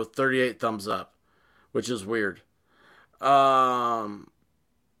video with 38 thumbs up, which is weird. Amanda,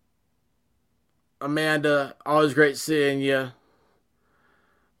 always great seeing you.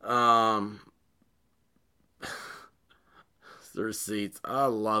 The receipts. I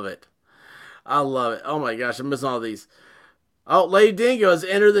love it. Oh my gosh, I'm missing all these. Oh, Lady Dingo has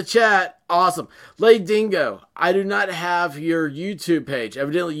entered the chat. Awesome. Lady Dingo, I do not have your YouTube page.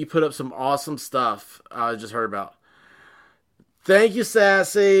 Evidently, you put up some awesome stuff I just heard about. Thank you,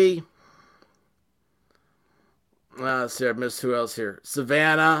 Sassy. Let's see, I missed who else here.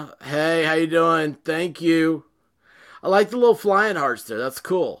 Savannah, hey, how you doing? Thank you. I like the little flying hearts there. That's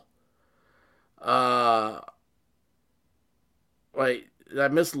cool. Wait, did I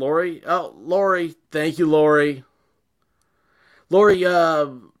miss Lori? Oh, Lori. Thank you, Lori. Lori,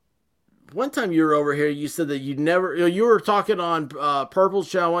 one time you were over here, you said that you were talking on Purple's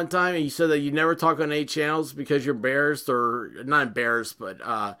channel one time, and you said that you never talk on 8 channels because you're embarrassed, or not embarrassed, but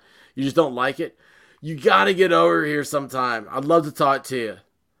you just don't like it. You got to get over here sometime. I'd love to talk to you.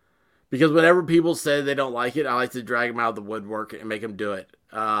 Because whenever people say they don't like it, I like to drag them out of the woodwork and make them do it.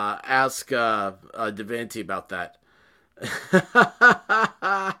 Ask Divinity about that.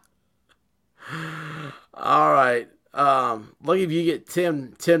 All right. Look, if you get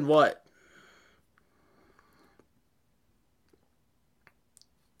 10 what?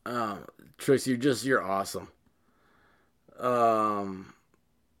 Tracy, you're awesome.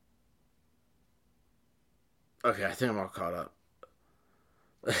 Okay, I think I'm all caught up.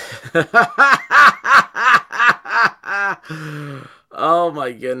 Oh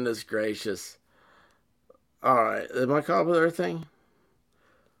my goodness gracious. Alright, am I caught up with everything?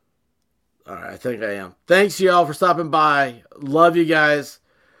 Alright, I think I am. Thanks y'all for stopping by. Love you guys.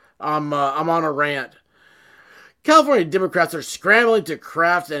 I'm on a rant. California Democrats are scrambling to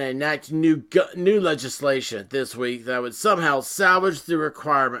craft and enact new legislation this week that would somehow salvage the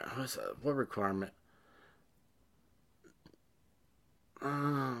requirement. What requirement?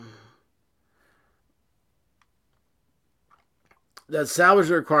 That salvage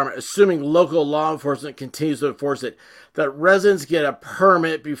the requirement, assuming local law enforcement continues to enforce it, that residents get a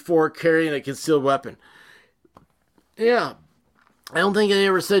permit before carrying a concealed weapon. Yeah, I don't think they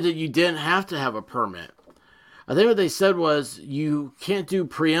ever said that you didn't have to have a permit. I think what they said was you can't do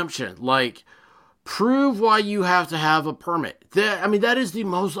preemption. Like, prove why you have to have a permit. That is the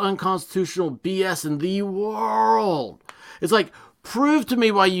most unconstitutional BS in the world. It's like, prove to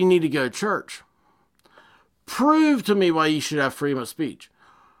me why you need to go to church. Prove to me why you should have freedom of speech.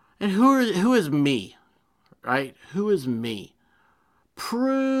 And who is me? Right? Who is me?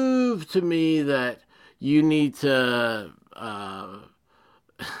 Prove to me that you need to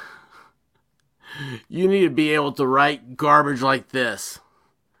be able to write garbage like this.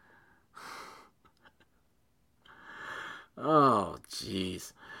 Oh,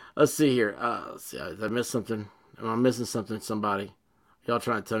 jeez. Let's see here. Let's see. Did I miss something? Am I missing something? Somebody? Y'all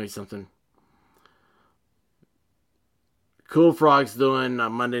trying to tell me something? Cool Frog's doing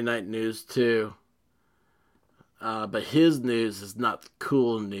Monday Night News too. But his news is not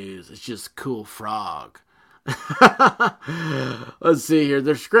cool news. It's just Cool Frog. Let's see here.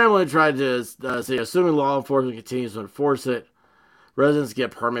 They're scrambling to try to say, assuming law enforcement continues to enforce it, residents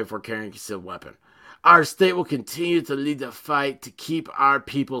get a permit for carrying a concealed weapon. Our state will continue to lead the fight to keep our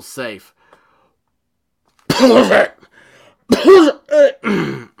people safe.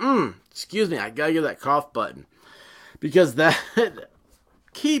 Excuse me, I gotta get that cough button. Because that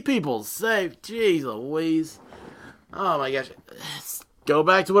keep people safe. Jeez Louise. Oh my gosh. Let's go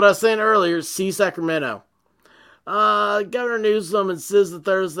back to what I was saying earlier. See Sacramento. Governor Newsom insists that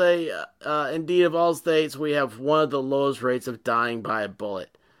Thursday, indeed of all states, we have one of the lowest rates of dying by a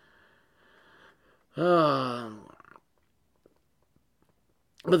bullet. But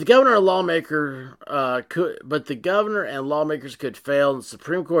the governor and lawmakers could fail, and the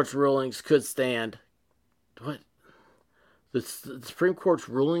Supreme Court's rulings could stand. What? The Supreme Court's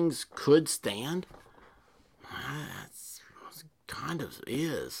rulings could stand? That's kind of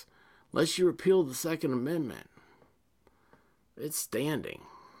is. Unless you repeal the Second Amendment. It's standing.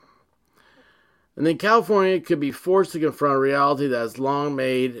 And then California could be forced to confront a reality that has long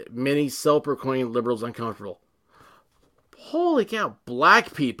made many self-proclaimed liberals uncomfortable. Holy cow,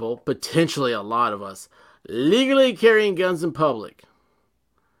 black people, potentially a lot of us, legally carrying guns in public.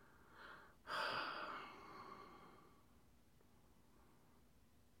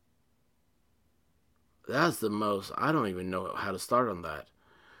 That's the most, I don't even know how to start on that.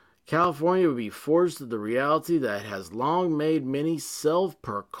 California would be forced to the reality that has long made many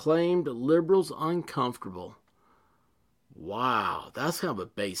self-proclaimed liberals uncomfortable. Wow, that's kind of a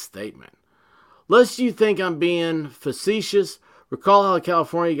base statement. Lest you think I'm being facetious, recall how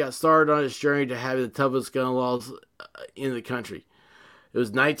California got started on its journey to having the toughest gun laws in the country. It was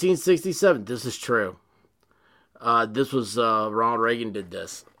 1967. This is true. This was Ronald Reagan did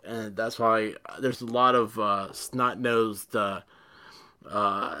this. And that's why there's a lot of snot-nosed, I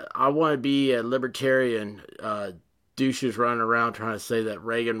want to be a libertarian douches running around trying to say that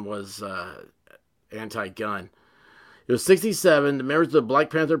Reagan was anti-gun. It was 1967. The members of the Black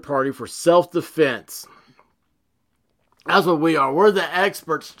Panther Party for self-defense. That's what we are. We're the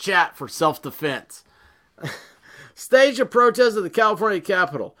experts chat for self-defense. Staged a protest at the California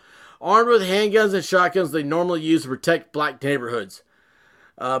Capitol. Armed with handguns and shotguns they normally use to protect black neighborhoods.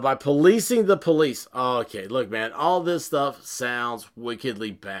 By policing the police. Okay, look, man. All this stuff sounds wickedly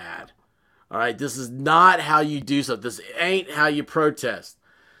bad. Alright, this is not how you do stuff. This ain't how you protest.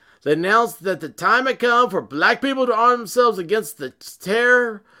 They announced that the time had come for black people to arm themselves against the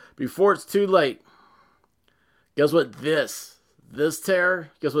terror before it's too late. Guess what this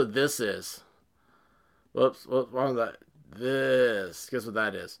terror, guess what this is? Whoops, wrong with that. This, guess what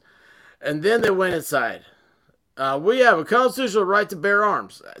that is? And then they went inside. We have a constitutional right to bear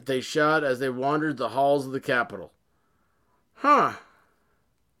arms, they shouted as they wandered the halls of the Capitol. Huh.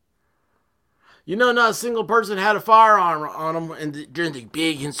 You know, not a single person had a firearm on them during the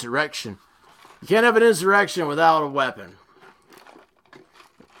big insurrection. You can't have an insurrection without a weapon.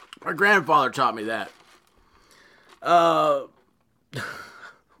 My grandfather taught me that. My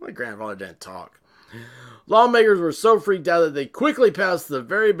grandfather didn't talk. Lawmakers were so freaked out that they quickly passed the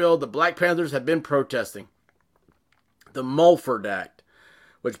very bill the Black Panthers had been protesting. The Mulford Act,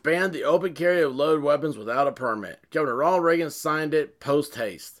 which banned the open carry of loaded weapons without a permit. Governor Ronald Reagan signed it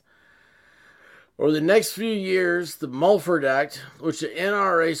post-haste. Over the next few years, the Mulford Act, which the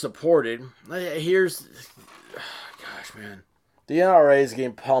NRA supported, the NRA is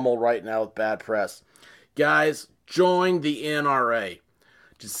getting pummeled right now with bad press. Guys, join the NRA.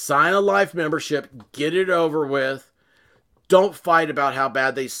 Just sign a life membership, get it over with. Don't fight about how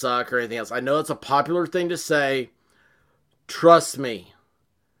bad they suck or anything else. I know it's a popular thing to say. Trust me.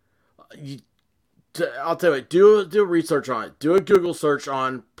 I'll tell you, do research on it. Do a Google search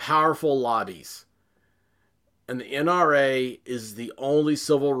on powerful lobbies. And the NRA is the only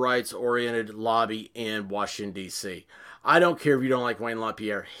civil rights-oriented lobby in Washington, D.C. I don't care if you don't like Wayne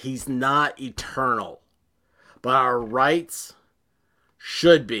LaPierre. He's not eternal. But our rights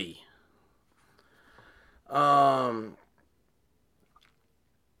should be.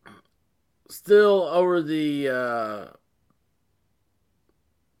 Still over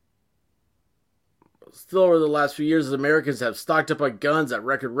the last few years, as Americans have stocked up on guns at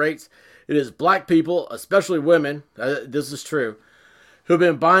record rates, it is black people, especially women, this is true, who have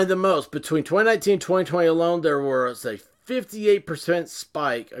been buying the most. Between 2019 and 2020 alone, there was a 58%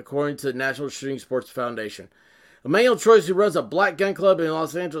 spike, according to the National Shooting Sports Foundation. Emmanuel Choice, who runs a black gun club in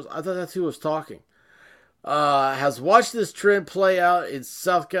Los Angeles, I thought that's who was talking. has watched this trend play out in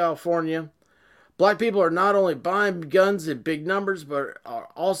South California. Black people are not only buying guns in big numbers, but are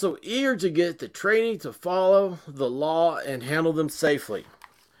also eager to get the training to follow the law and handle them safely.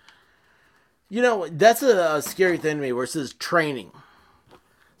 You know, that's a scary thing to me where it says training.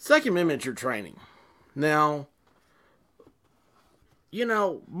 Second Amendment, you're training. Now, you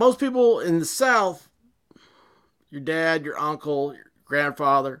know, most people in the South, your dad, your uncle, your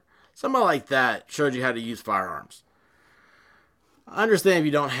grandfather, somebody like that showed you how to use firearms. I understand if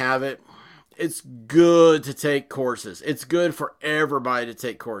you don't have it. It's good to take courses. It's good for everybody to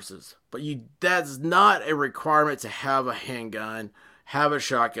take courses. But that's not a requirement to have a handgun, have a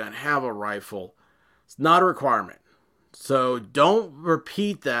shotgun, have a rifle. It's not a requirement. So don't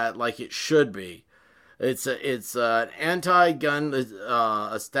repeat that like it should be. It's an anti-gun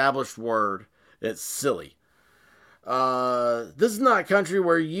established word. It's silly. This is not a country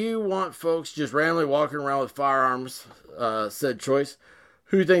where you want folks just randomly walking around with firearms, said Choice,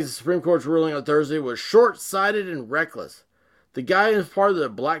 who thinks the Supreme Court's ruling on Thursday was short-sighted and reckless. The guy who's part of the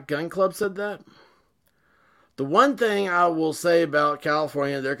Black Gun Club said that. The one thing I will say about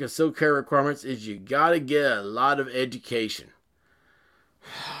California and their concealed carry requirements is you gotta get a lot of education.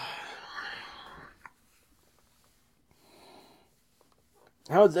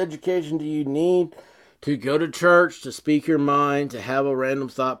 How much education do you need to go to church, to speak your mind, to have a random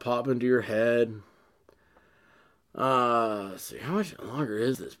thought pop into your head? Let's see, how much longer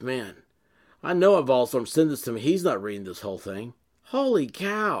is this? Man, I know I've also sent this to me. He's not reading this whole thing. Holy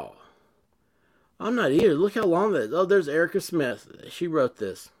cow. I'm not either. Look how long that is. Oh, there's Erica Smith. She wrote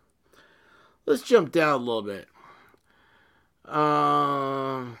this. Let's jump down a little bit.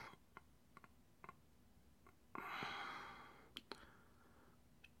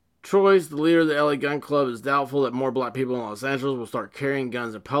 Choice, the leader of the LA Gun Club, is doubtful that more black people in Los Angeles will start carrying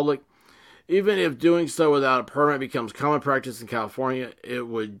guns in public. Even if doing so without a permit becomes common practice in California, it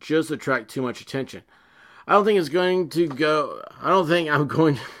would just attract too much attention. I don't think I'm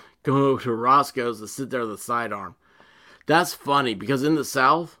going to go to Roscoe's to sit there with a sidearm. That's funny, because in the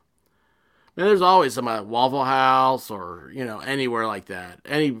South, man, there's always somebody at Waffle House or, you know, anywhere like that.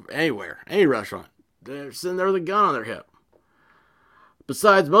 Anywhere, any restaurant. They're sitting there with a gun on their hip.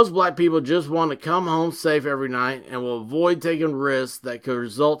 Besides, most black people just want to come home safe every night and will avoid taking risks that could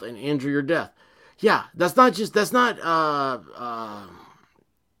result in injury or death. Yeah, that's not just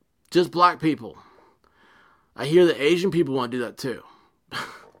black people. I hear that Asian people want to do that too.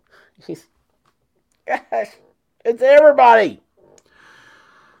 Gosh, it's everybody.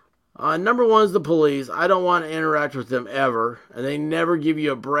 Number one is the police. I don't want to interact with them ever, and they never give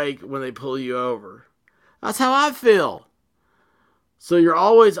you a break when they pull you over. That's how I feel. So you're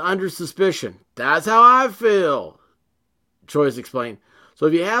always under suspicion. That's how I feel, Choice explained. So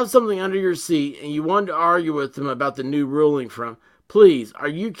if you have something under your seat and you want to argue with them about the new ruling from, please, are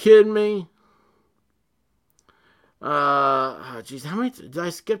you kidding me? Geez, how many, did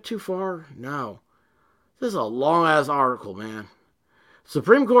I skip too far? No. This is a long-ass article, man.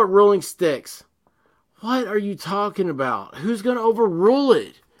 Supreme Court ruling sticks. What are you talking about? Who's going to overrule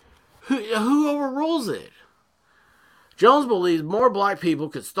it? Who overrules it? Jones believes more black people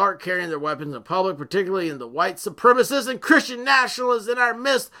could start carrying their weapons in public, particularly in the white supremacists and Christian nationalists in our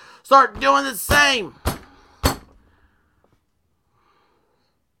midst start doing the same.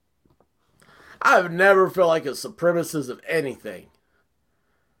 I've never felt like a supremacist of anything.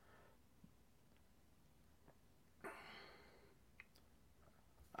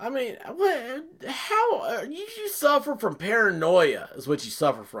 I mean, how you suffer from paranoia is what you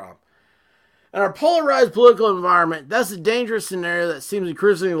suffer from. In our polarized political environment, that's a dangerous scenario that seems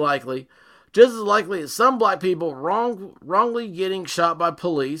increasingly likely, just as likely as some black people wrongly getting shot by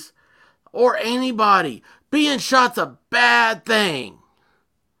police, or anybody. Being shot's a bad thing.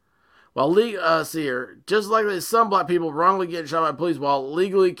 Just likely as some black people wrongly getting shot by police while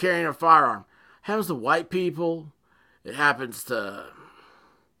legally carrying a firearm. It happens to white people. It happens to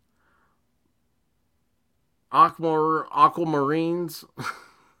aquamarines.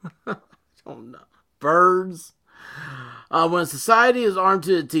 Oh, no. Birds. When society is armed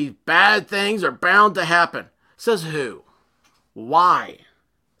to the teeth, bad things are bound to happen. Says who? Why?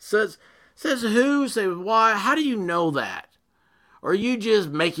 Says who? Say why? How do you know that? Or are you just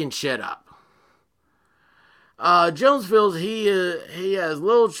making shit up? Jones feels he has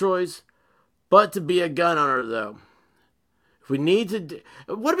little choice but to be a gun owner, though. If we need to...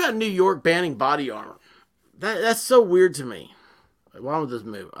 What about New York banning body armor? That's so weird to me. Why would this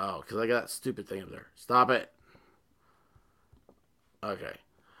move? Oh, because I got that stupid thing up there. Stop it. Okay.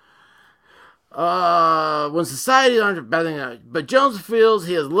 When society aren't bad thing, but Jones feels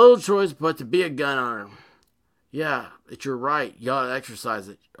he has little choice but to be a gun owner. Yeah, it's your right. You gotta exercise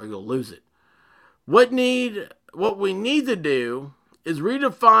it or you'll lose it. What we need to do is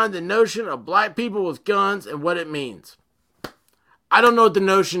redefine the notion of black people with guns and what it means. I don't know what the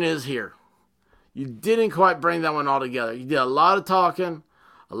notion is here. You didn't quite bring that one all together. You did a lot of talking,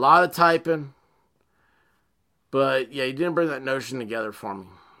 a lot of typing, but yeah, you didn't bring that notion together for me.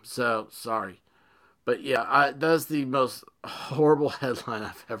 So, sorry. But yeah, that's the most horrible headline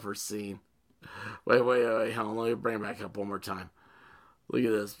I've ever seen. Wait, hold on. Let me bring it back up one more time. Look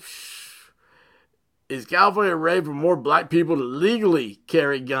at this. Is California ready for more black people to legally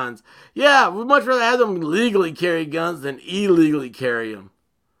carry guns? Yeah, we'd much rather have them legally carry guns than illegally carry them.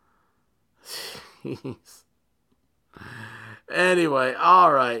 Anyway,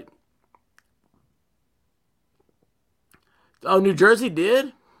 all right. Oh, New Jersey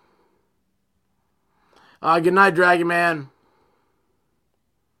did? Good night, Dragon Man.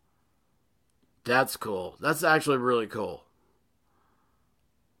 That's cool. That's actually really cool.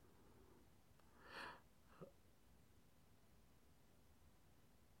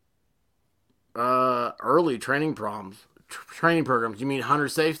 Early training programs. You mean hunter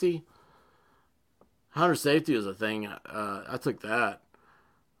safety? Hunter safety is a thing. I took that.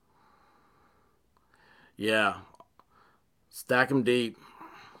 Yeah. Stack them deep.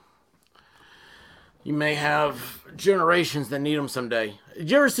 You may have generations that need them someday.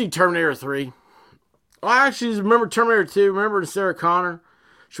 Did you ever see Terminator 3? Oh, I actually remember Terminator 2. Remember Sarah Connor?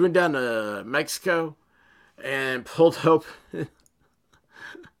 She went down to Mexico and pulled open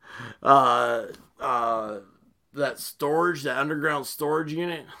that underground storage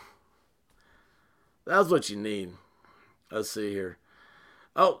unit. That's what you need. Let's see here.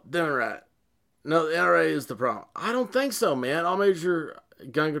 Oh, Democrat. No, the NRA is the problem. I don't think so, man. All major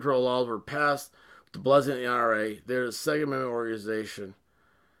gun control laws were passed with the blessing of the NRA. They're a Second Amendment organization.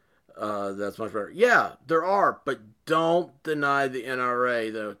 That's much better. Yeah, there are, but don't deny the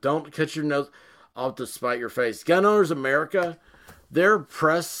NRA, though. Don't cut your nose off to spite your face. Gun Owners America, their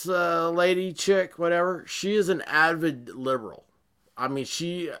press lady chick, whatever, she is an avid liberal. I mean,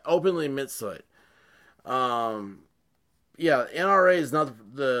 she openly admits to it. Yeah, NRA is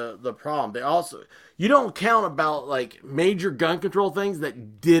not the problem. They also, you don't count about like major gun control things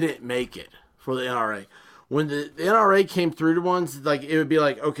that didn't make it for the NRA. When the NRA came through to ones, like it would be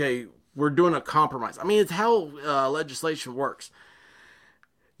like, okay, we're doing a compromise. I mean, it's how legislation works.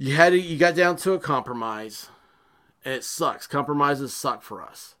 You got down to a compromise, and it sucks. Compromises suck for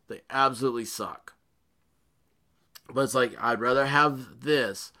us. They absolutely suck. But it's like, I'd rather have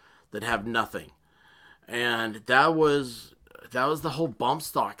this than have nothing. And that was the whole bump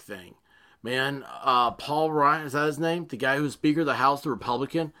stock thing. Man, Paul Ryan, is that his name? The guy who was Speaker of the House, the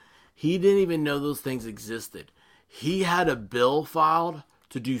Republican, he didn't even know those things existed. He had a bill filed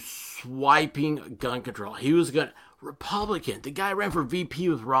to do swiping gun control. He was going to, Republican, the guy ran for VP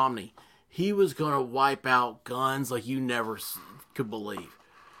with Romney. He was going to wipe out guns like you never could believe.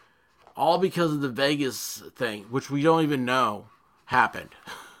 All because of the Vegas thing, which we don't even know happened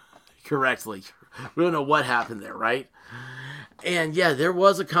correctly. We don't know what happened there, right? And yeah, there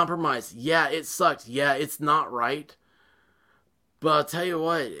was a compromise. Yeah, it sucked. Yeah, it's not right. But I'll tell you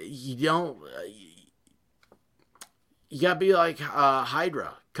what, you gotta be like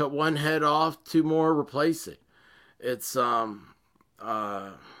Hydra. Cut one head off, two more, replace it. It's, I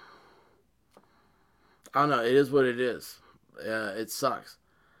don't know, it is what it is. It sucks.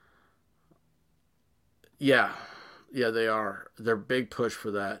 Yeah, they are. They're big push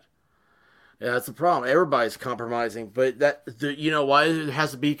for that. Yeah, that's the problem. Everybody's compromising, but you know why it has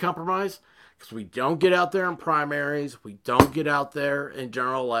to be compromise? Because we don't get out there in primaries, we don't get out there in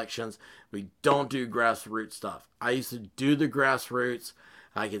general elections, we don't do grassroots stuff. I used to do the grassroots.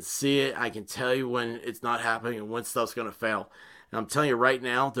 I can see it. I can tell you when it's not happening and when stuff's going to fail. And I'm telling you right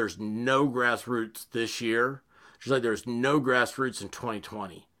now, there's no grassroots this year. Just like there's no grassroots in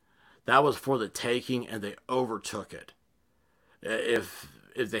 2020. That was for the taking, and they overtook it. If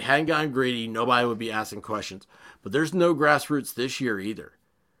they hadn't gotten greedy, nobody would be asking questions. But there's no grassroots this year either.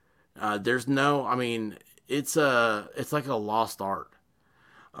 There's no, I mean, it's like a lost art.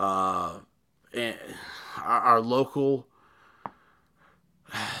 And our local,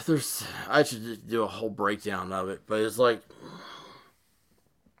 I should do a whole breakdown of it, but it's like,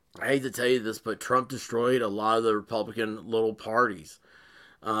 I hate to tell you this, but Trump destroyed a lot of the Republican little parties.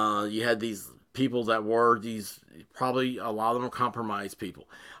 You had these people that were probably a lot of them were compromised people.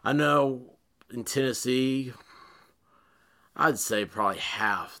 I know in Tennessee, I'd say probably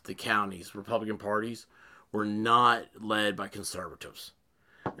half the counties, Republican parties, were not led by conservatives.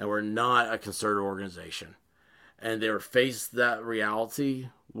 And were not a conservative organization. And they were faced that reality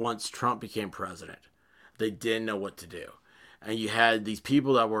once Trump became president. They didn't know what to do. And you had these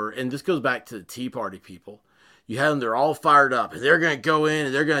people that were, and this goes back to the Tea Party people. You had them, they're all fired up, and they're going to go in,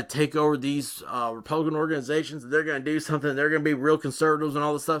 and they're going to take over these Republican organizations, and they're going to do something, they're going to be real conservatives and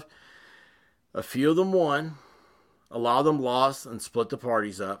all this stuff. A few of them won. A lot of them lost and split the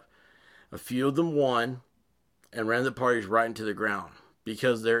parties up. A few of them won and ran the parties right into the ground.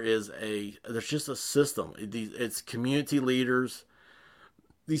 Because there's just a system. It's community leaders.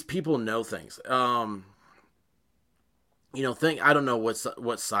 These people know things. I don't know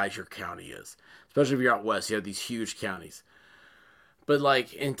what size your county is. Especially if you're out west, you have these huge counties. But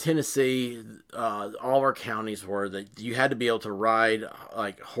like in Tennessee, all of our counties were that you had to be able to ride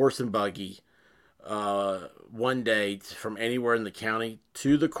like horse and buggy one day from anywhere in the county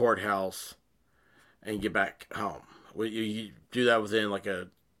to the courthouse and get back home. You do that within like a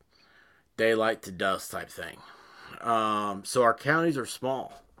daylight to dusk type thing. So our counties are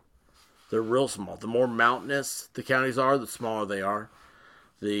small. They're real small. The more mountainous the counties are, the smaller they are.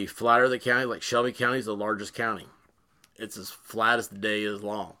 The flatter the county, like Shelby County is the largest county. It's as flat as the day is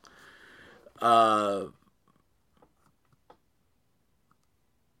long.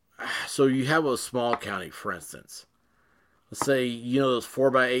 So you have a small county, for instance. Let's say, those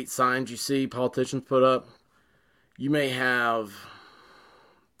 4x8 signs you see politicians put up. You may have,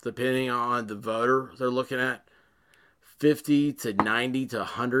 depending on the voter they're looking at, 50 to 90 to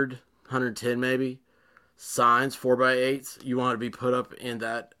 100, 110 maybe, signs, 4x8s, you want to be put up in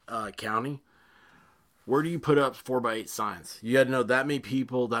that county. Where do you put up 4x8 signs? You got to know that many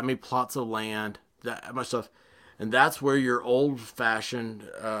people, that many plots of land, that much stuff. And that's where your old-fashioned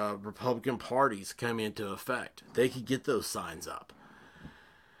Republican parties come into effect. They could get those signs up.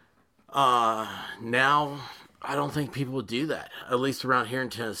 Now, I don't think people would do that, at least around here in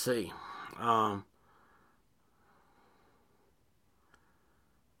Tennessee.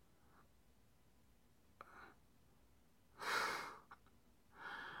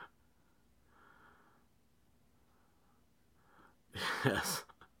 Yes.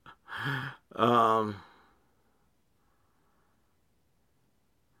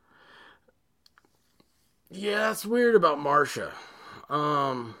 Yeah, it's weird about Marsha.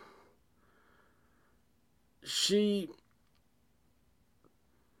 She...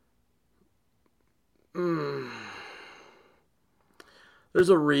 There's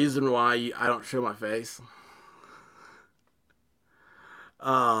a reason why I don't show my face.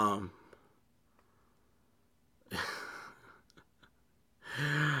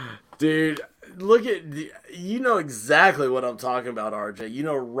 Dude, look at... You know exactly what I'm talking about, RJ. You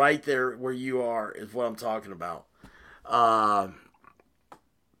know right there where you are is what I'm talking about.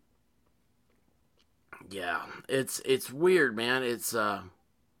 Yeah, it's weird, man. It's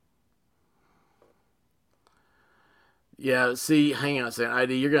yeah. See, hang on a second,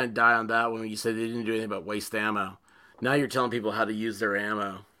 ID. You're gonna die on that one when you said they didn't do anything but waste ammo. Now you're telling people how to use their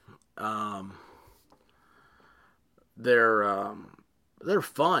ammo. They're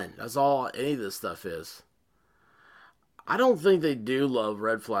fun. That's all any of this stuff is. I don't think they do love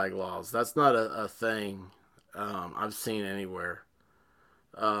red flag laws. That's not a thing I've seen anywhere.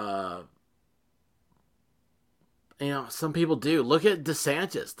 Some people do. Look at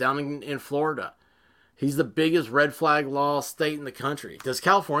DeSantis down in Florida. He's the biggest red flag law state in the country. Does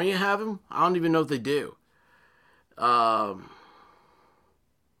California have him? I don't even know if they do. What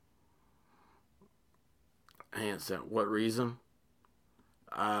reason?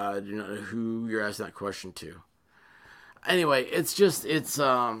 I do not know who you're asking that question to. Anyway, I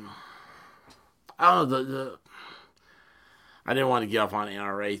don't know, I didn't want to get off on the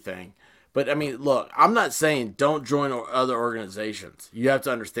NRA thing. But, I mean, look, I'm not saying don't join other organizations. You have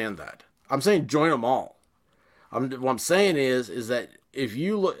to understand that. I'm saying join them all. What I'm saying is that if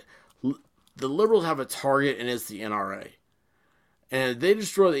you look, the liberals have a target, and it's the NRA. And if they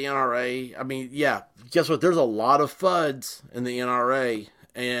destroy the NRA, I mean, yeah, guess what? There's a lot of FUDs in the NRA,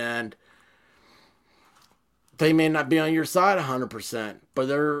 and they may not be on your side 100%, but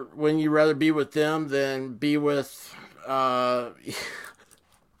wouldn't you rather be with them than be with the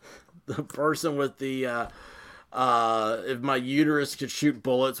person with the if my uterus could shoot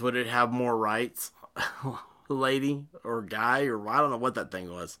bullets, would it have more rights? Lady or guy, or I don't know what that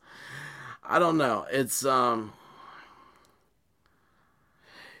thing was. I don't know. It's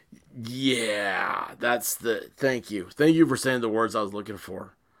yeah, that's the thank you for saying the words I was looking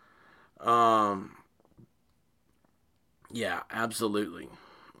for. Yeah, absolutely.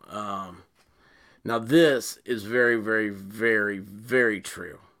 Now this is very, very, very, very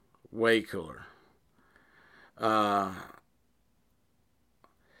true. Way cooler.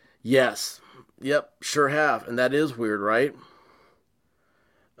 Yes. Yep, sure have. And that is weird, right?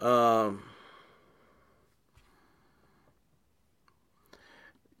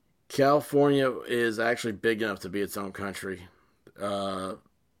 California is actually big enough to be its own country.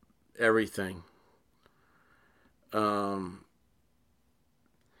 Everything.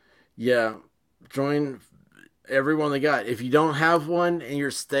 Yeah, join everyone they got. If you don't have one in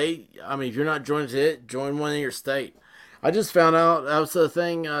your state, I mean, if you're not joined to it, join one in your state. I just found out, that was the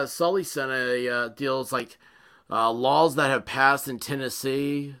thing, Sully sent a deal. It's like laws that have passed in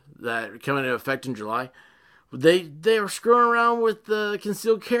Tennessee that are coming into effect in July. They were screwing around with the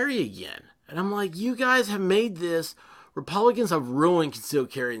concealed carry again. And I'm like, you guys have made this. Republicans have ruined concealed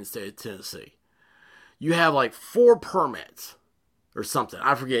carry in the state of Tennessee. You have like 4 permits or something.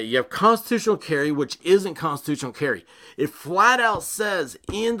 I forget. You have constitutional carry, which isn't constitutional carry. It flat out says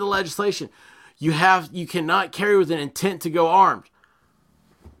in the legislation, you cannot carry with an intent to go armed.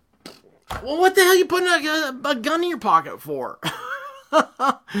 Well, what the hell are you putting a gun in your pocket for?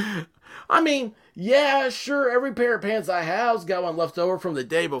 I mean, yeah, sure, every pair of pants I have's got one left over from the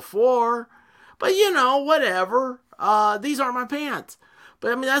day before. But, you know, whatever. These aren't my pants.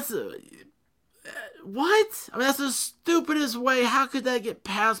 But, I mean, that's... what? I mean, that's the stupidest way. How could that get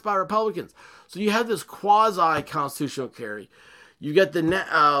passed by Republicans? So you have this quasi-constitutional carry. You got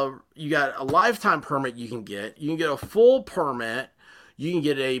you got a lifetime permit you can get. You can get a full permit. You can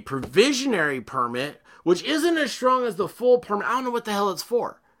get a provisionary permit, which isn't as strong as the full permit. I don't know what the hell it's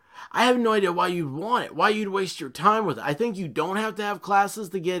for. I have no idea why you'd want it, why you'd waste your time with it. I think you don't have to have classes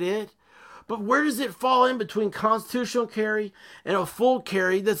to get it. But where does it fall in between constitutional carry and a full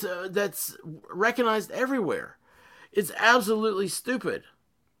carry that's recognized everywhere? It's absolutely stupid.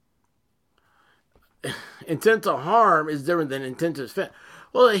 Intent to harm is different than intent to offend.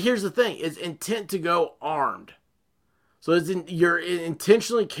 Well, here's the thing. It's intent to go armed. So you're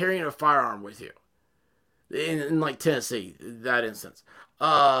intentionally carrying a firearm with you. In like Tennessee, that instance.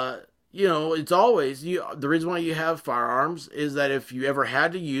 You know, it's always, the reason why you have firearms is that if you ever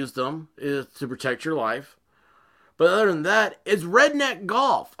had to use them, is to protect your life. But other than that, it's redneck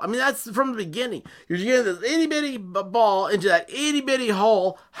golf. I mean, that's from the beginning. You're getting this itty-bitty ball into that itty-bitty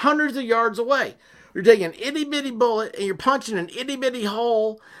hole hundreds of yards away. You're taking an itty-bitty bullet and you're punching an itty-bitty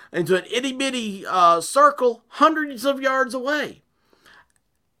hole into an itty-bitty circle hundreds of yards away.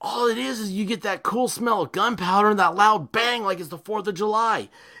 All it is you get that cool smell of gunpowder and that loud bang like it's the 4th of July.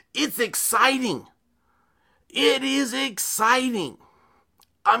 It's exciting. It is exciting.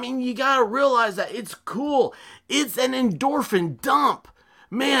 I mean, you gotta realize that it's cool. It's an endorphin dump.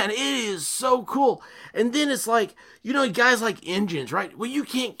 Man, it is so cool. And then it's like, you know, guys like engines, right? Well, you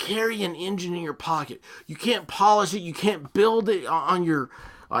can't carry an engine in your pocket. You can't polish it. You can't build it on your...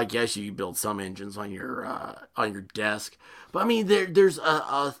 I guess you build some engines on your desk. But I mean, there's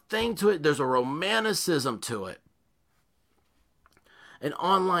a thing to it. There's a romanticism to it. An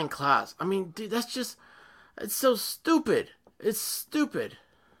online class. I mean, dude, it's so stupid. It's stupid.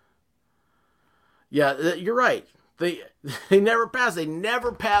 Yeah, you're right. They never passed. They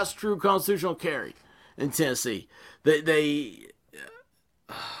never passed true constitutional carry in Tennessee. I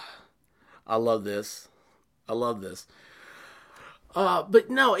love this. I love this. But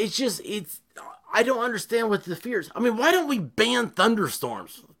no, I don't understand what the fears. I mean, why don't we ban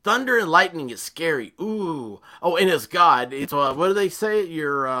thunderstorms? Thunder and lightning is scary. Ooh. Oh, and it's God. It's what do they say?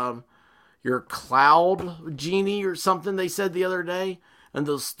 Your cloud genie or something they said the other day. And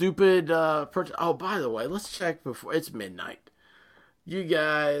those stupid oh, by the way, let's check before it's midnight. You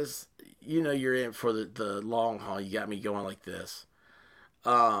guys, you know you're in for the long haul. You got me going like this.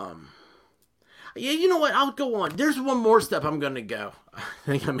 Yeah, you know what? I'll go on. There's one more step I'm going to go. I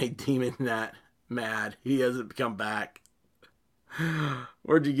think I made Demon that mad. He hasn't come back.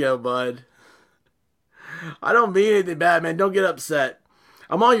 Where'd you go, bud? I don't mean anything bad, man. Don't get upset.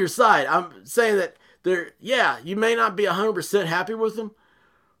 I'm on your side. I'm saying that you may not be 100% happy with them.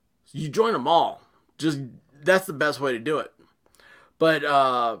 You join them all. That's the best way to do it. But,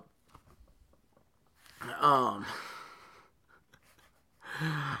 oh,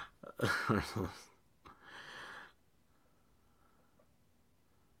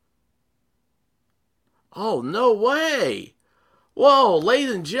 no way. Whoa,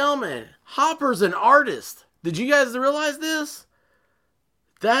 ladies and gentlemen, Hopper's an artist. Did you guys realize this?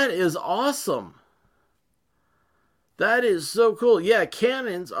 That is awesome. That is so cool. Yeah,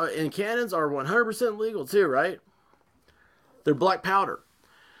 cannons are 100% legal too, right? They're black powder.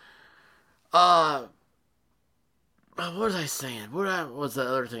 What was I saying? What was the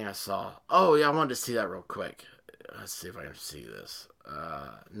other thing I saw? Oh, yeah, I wanted to see that real quick. Let's see if I can see this.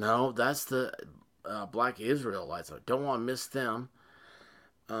 No, that's the Black Israelites. I don't want to miss them.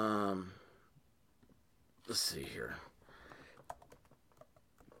 Let's see here.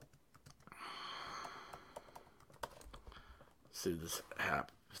 See this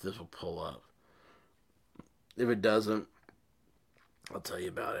if this will pull up. If it doesn't, I'll tell you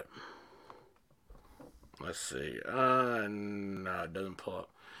about it. Let's see. No, it doesn't pull up.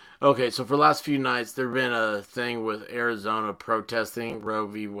 Okay, so for the last few nights, there's been a thing with Arizona protesting Roe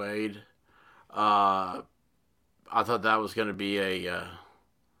v. Wade. I thought that was going to be a...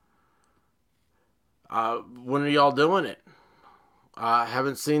 when are y'all doing it? I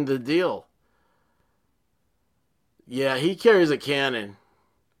haven't seen the deal. Yeah, he carries a cannon.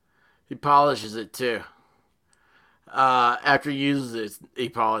 He polishes it too. After he uses it, he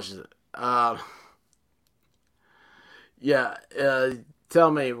polishes it.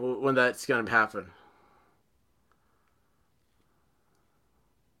 Tell me when that's going to happen.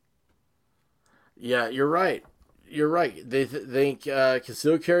 Yeah, you're right. You're right. They think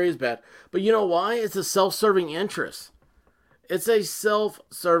concealed carry is bad. But you know why? It's a self-serving interest. It's a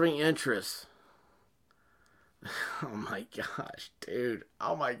self-serving interest. Oh my gosh, dude.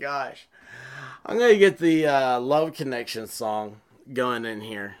 Oh my gosh. I'm going to get the Love Connection song going in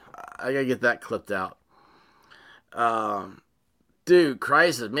here. I got to get that clipped out. Dude,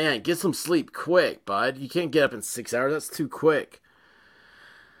 crisis. Man, get some sleep quick, bud. You can't get up in 6 hours. That's too quick.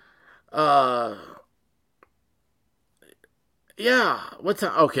 Yeah. What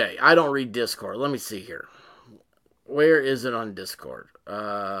time? Okay, I don't read Discord. Let me see here. Where is it on Discord?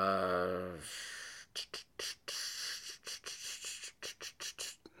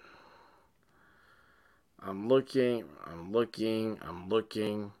 I'm looking.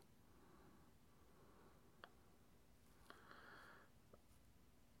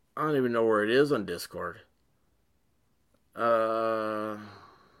 I don't even know where it is on Discord.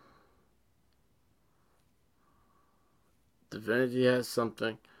 Divinity has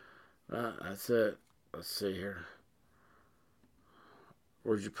something. That's it. Let's see here.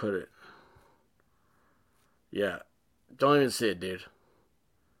 Where'd you put it? Yeah. Don't even see it, dude.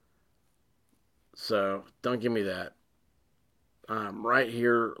 So, don't give me that. I'm right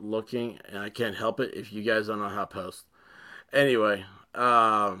here looking, and I can't help it if you guys don't know how to post. Anyway,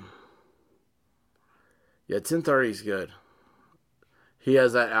 yeah, 10:30 is good. He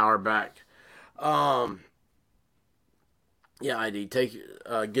has that hour back. Yeah, ID. Take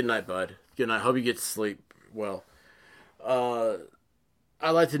good night, bud. Good night. Hope you get to sleep well. I'd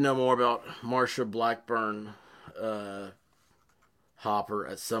like to know more about Marsha Blackburn Hopper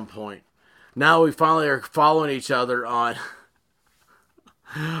at some point. Now we finally are following each other on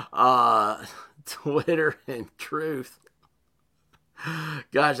Twitter and Truth.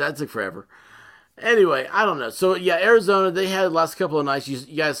 Gosh, that took forever. Anyway, I don't know. So, yeah, Arizona, they had the last couple of nights. You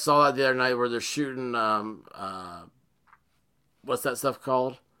guys saw that the other night where they're shooting, what's that stuff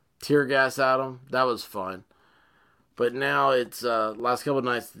called? Tear gas at them. That was fun. But now it's, last couple of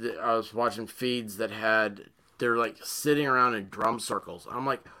nights, I was watching feeds that they're like sitting around in drum circles. I'm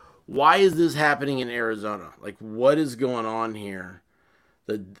like, why is this happening in Arizona? Like, what is going on here?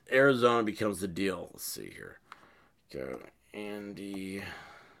 The Arizona becomes the deal. Let's see here. Go, Andy.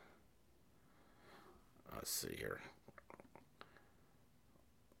 Let's see here.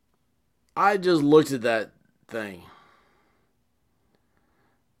 I just looked at that thing.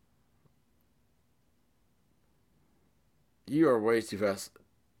 You are way too fast.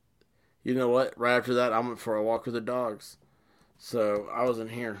 You know what? Right after that, I went for a walk with the dogs. So, I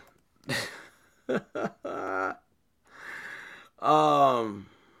wasn't here. Let's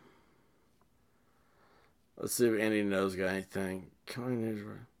see if Andy knows got anything.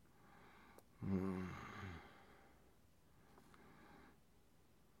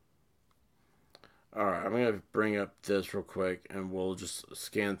 Alright, I'm going to bring up this real quick and we'll just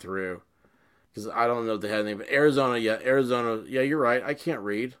scan through. Because I don't know if they had anything. But Arizona, yeah, you're right. I can't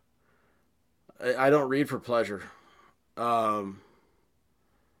read. I don't read for pleasure. Where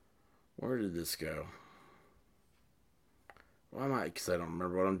did this go? Why am I? Because I don't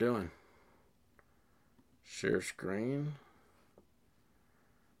remember what I'm doing. Share screen.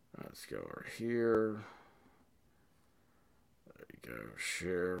 Let's go over here. There you go.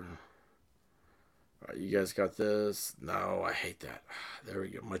 Share. All right, you guys got this? No, I hate that. There we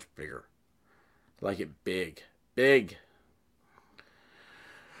go. Much bigger. Like it big. Big.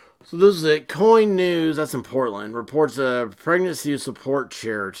 So this is it. Coin News, that's in Portland, reports a pregnancy support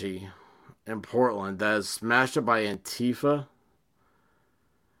charity in Portland that is smashed up by Antifa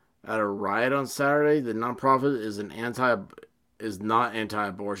at a riot on Saturday. The nonprofit is not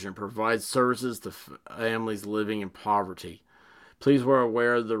anti-abortion. It provides services to families living in poverty. Police were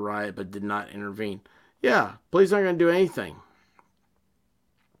aware of the riot but did not intervene. Yeah, police aren't going to do anything.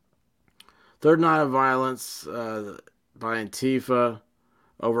 Third night of violence by Antifa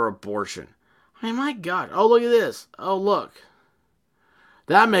over abortion. I mean, my God. Oh, look at this. Oh, look.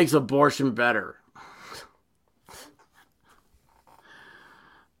 That makes abortion better.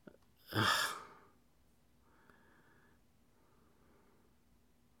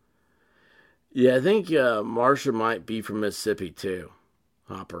 Yeah, I think Marsha might be from Mississippi too,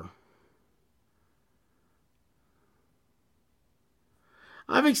 Hopper.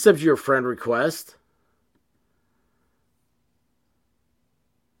 I've accepted your friend request.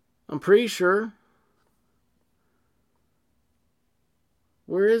 I'm pretty sure.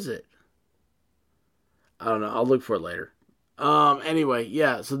 Where is it? I don't know. I'll look for it later. Anyway,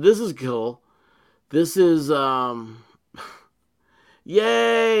 yeah, so this is cool. This is,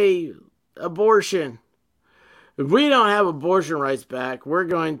 yay! Abortion. If we don't have abortion rights back, we're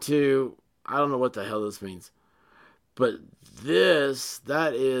going to, I don't know what the hell this means. But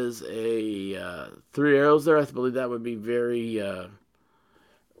that is a 3 arrows there. I believe that would be very,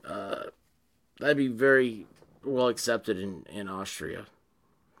 that'd be very well accepted in Austria.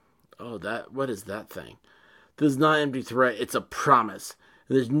 Oh, what is that thing? This is not an empty threat. It's a promise.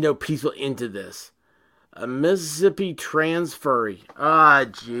 There's no peaceful end to this. A Mississippi trans furry. Ah,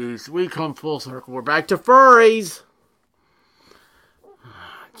 jeez. We come full circle. We're back to furries.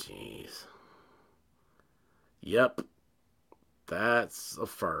 Ah, jeez. Yep. That's a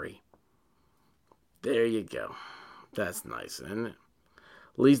furry. There you go. That's nice, isn't it?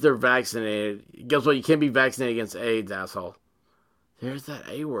 At least they're vaccinated. Guess what? You can't be vaccinated against AIDS, asshole. There's that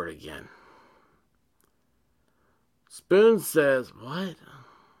A word again. Spoon says, what?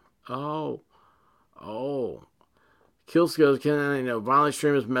 Oh. Kills goes, violent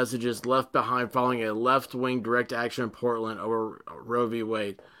extremist messages left behind following a left-wing direct action in Portland over Roe v.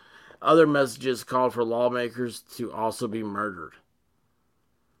 Wade. Other messages called for lawmakers to also be murdered.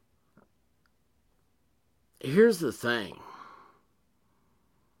 Here's the thing.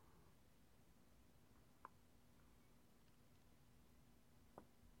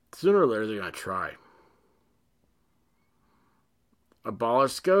 Sooner or later, they're going to try.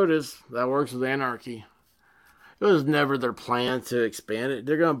 Abolish SCOTUS. That works with anarchy. It was never their plan to expand it.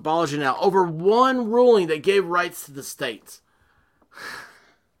 They're going to abolish it now over one ruling that gave rights to the states.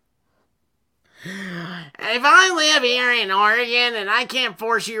 If I live here in Oregon and I can't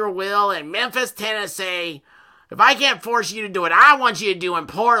force your will in Memphis, Tennessee, if I can't force you to do what I want you to do in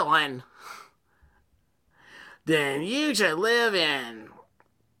Portland, then you should live in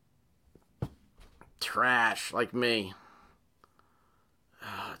trash like me.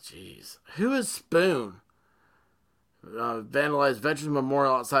 Oh, jeez. Who is Spoon? Vandalized Veterans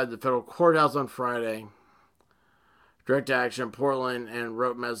Memorial outside the federal courthouse on Friday. Direct action in Portland and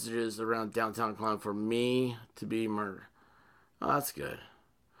wrote messages around downtown calling for me to be murdered. Oh, that's good.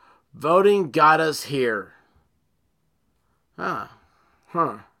 Voting got us here.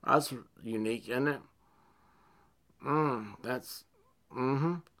 That's unique, isn't it?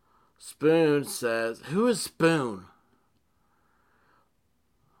 Spoon says, who is Spoon?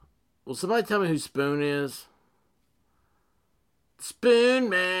 Will somebody tell me who Spoon is? Spoon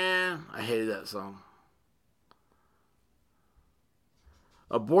Man. I hated that song.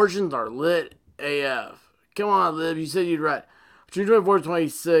 Abortions are lit AF. Come on, Lib. You said you'd write. June 24,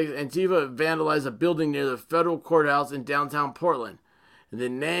 26, Antifa vandalized a building near the federal courthouse in downtown Portland in the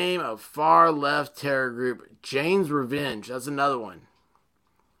name of far-left terror group Jane's Revenge. That's another one.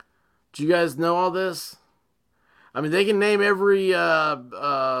 Do you guys know all this? I mean, they can name every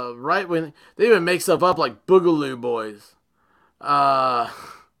right wing. They even make stuff up like Boogaloo Boys.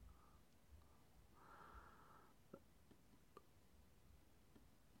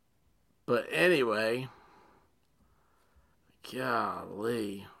 But anyway,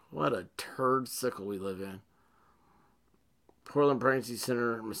 golly, what a turd sickle we live in. Portland Pregnancy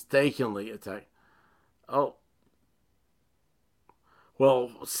Center mistakenly attacked. Oh.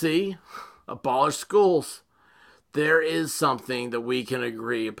 Well, see? Abolish schools. There is something that we can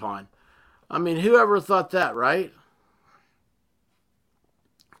agree upon. I mean, whoever thought that, right?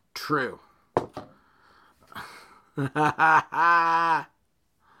 True.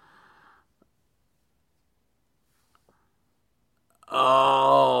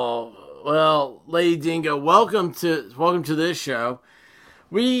 Oh, well, Lady Dingo, welcome to this show.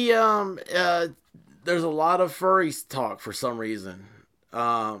 We there's a lot of furries talk for some reason.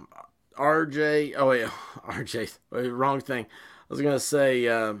 RJ, wait, wrong thing. I was gonna say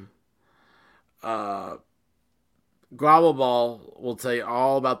Gobble Ball will tell you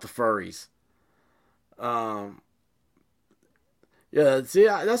all about the furries. Yeah, see,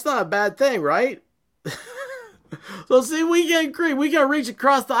 that's not a bad thing, right? So see, we can agree. We can reach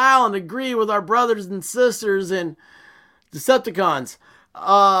across the aisle and agree with our brothers and sisters and Decepticons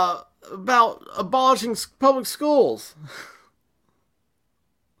about abolishing public schools.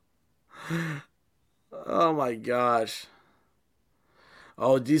 Oh my gosh.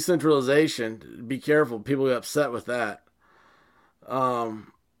 Oh, decentralization. Be careful. People get upset with that.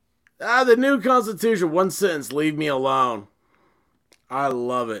 The new Constitution, one sentence, leave me alone. I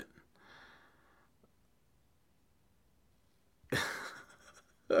love it.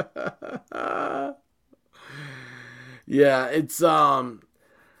 Yeah, it's I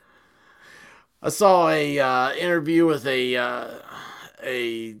saw a interview with a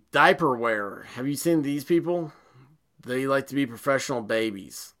diaper wearer. Have you seen these people? They like to be professional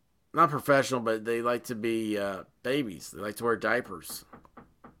babies. Not professional, but they like to be babies. They like to wear diapers.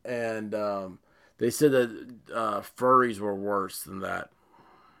 And they said that furries were worse than that.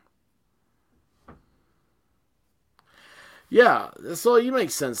 Yeah, so you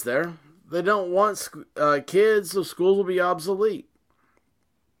make sense there. They don't want kids, so schools will be obsolete.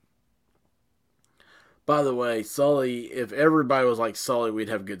 By the way, Sully, if everybody was like Sully, we'd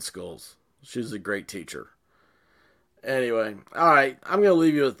have good schools. She was a great teacher. Anyway, alright, I'm going to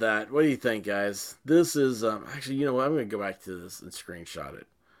leave you with that. What do you think, guys? This is, actually, you know what? I'm going to go back to this and screenshot it.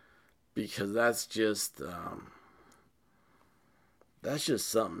 Because that's just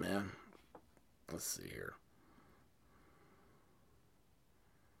something, man. Let's see here.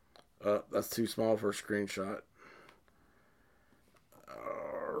 That's too small for a screenshot.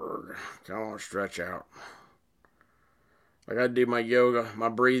 Come on, stretch out. I gotta do my yoga, my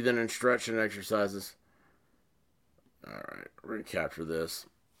breathing and stretching exercises. Alright, we're gonna capture this.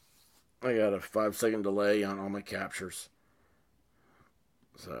 I got a 5-second delay on all my captures.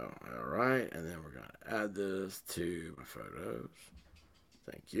 So, alright, and then we're gonna add this to my photos.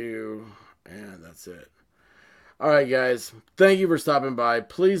 Thank you. And that's it. Alright, guys. Thank you for stopping by.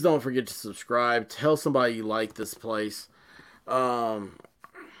 Please don't forget to subscribe. Tell somebody you like this place.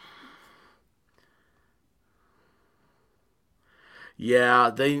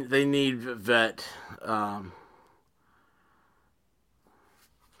 Yeah, they need vet.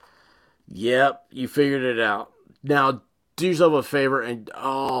 Yep, you figured it out. Now, do yourself a favor and...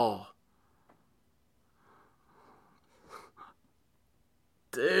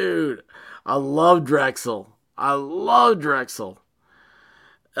 Dude, I love Drexel. Hopper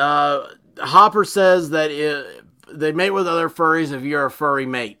says that they mate with other furries if you're a furry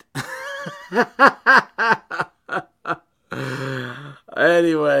mate.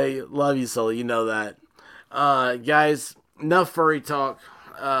 Anyway, love you, Sully. You know that. Guys, enough furry talk.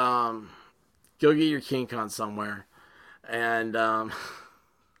 Go get your King Con somewhere. And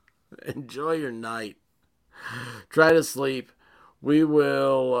enjoy your night. Try to sleep. We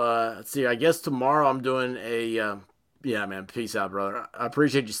will, let's see, I guess tomorrow I'm doing a, yeah, man, peace out, brother. I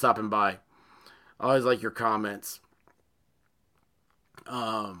appreciate you stopping by. I always like your comments.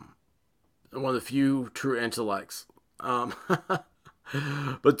 One of the few true intellects. But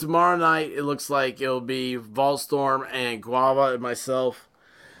tomorrow night, it looks like it'll be Volstorm and Guava and myself.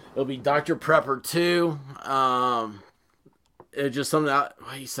 It'll be Dr. Prepper 2. It's just something out,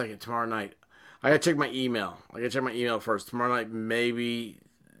 wait a second, tomorrow night. I gotta check my email. First. Tomorrow night, maybe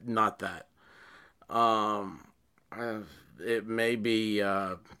not that. It may be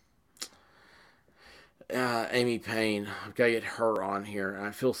Amy Payne. I've got to get her on here. And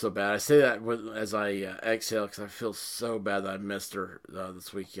I feel so bad. I say that as I exhale because I feel so bad that I missed her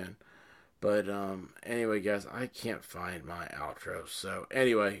this weekend. But anyway, guys, I can't find my outro. So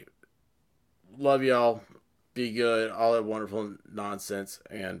anyway, love y'all. Be good. All that wonderful nonsense.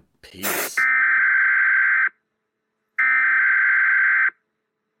 And peace.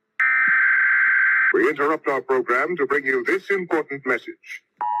 We interrupt our program to bring you this important message.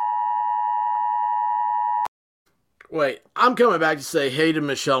 Wait, I'm coming back to say hey to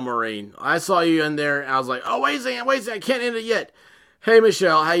Michelle Marine. I saw you in there, and I was like, oh, wait a second, I can't end it yet. Hey,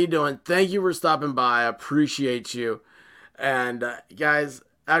 Michelle, how you doing? Thank you for stopping by. I appreciate you. And, guys,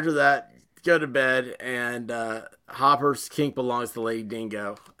 after that, go to bed, and Hopper's kink belongs to Lady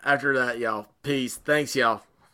Dingo. After that, y'all, peace. Thanks, y'all.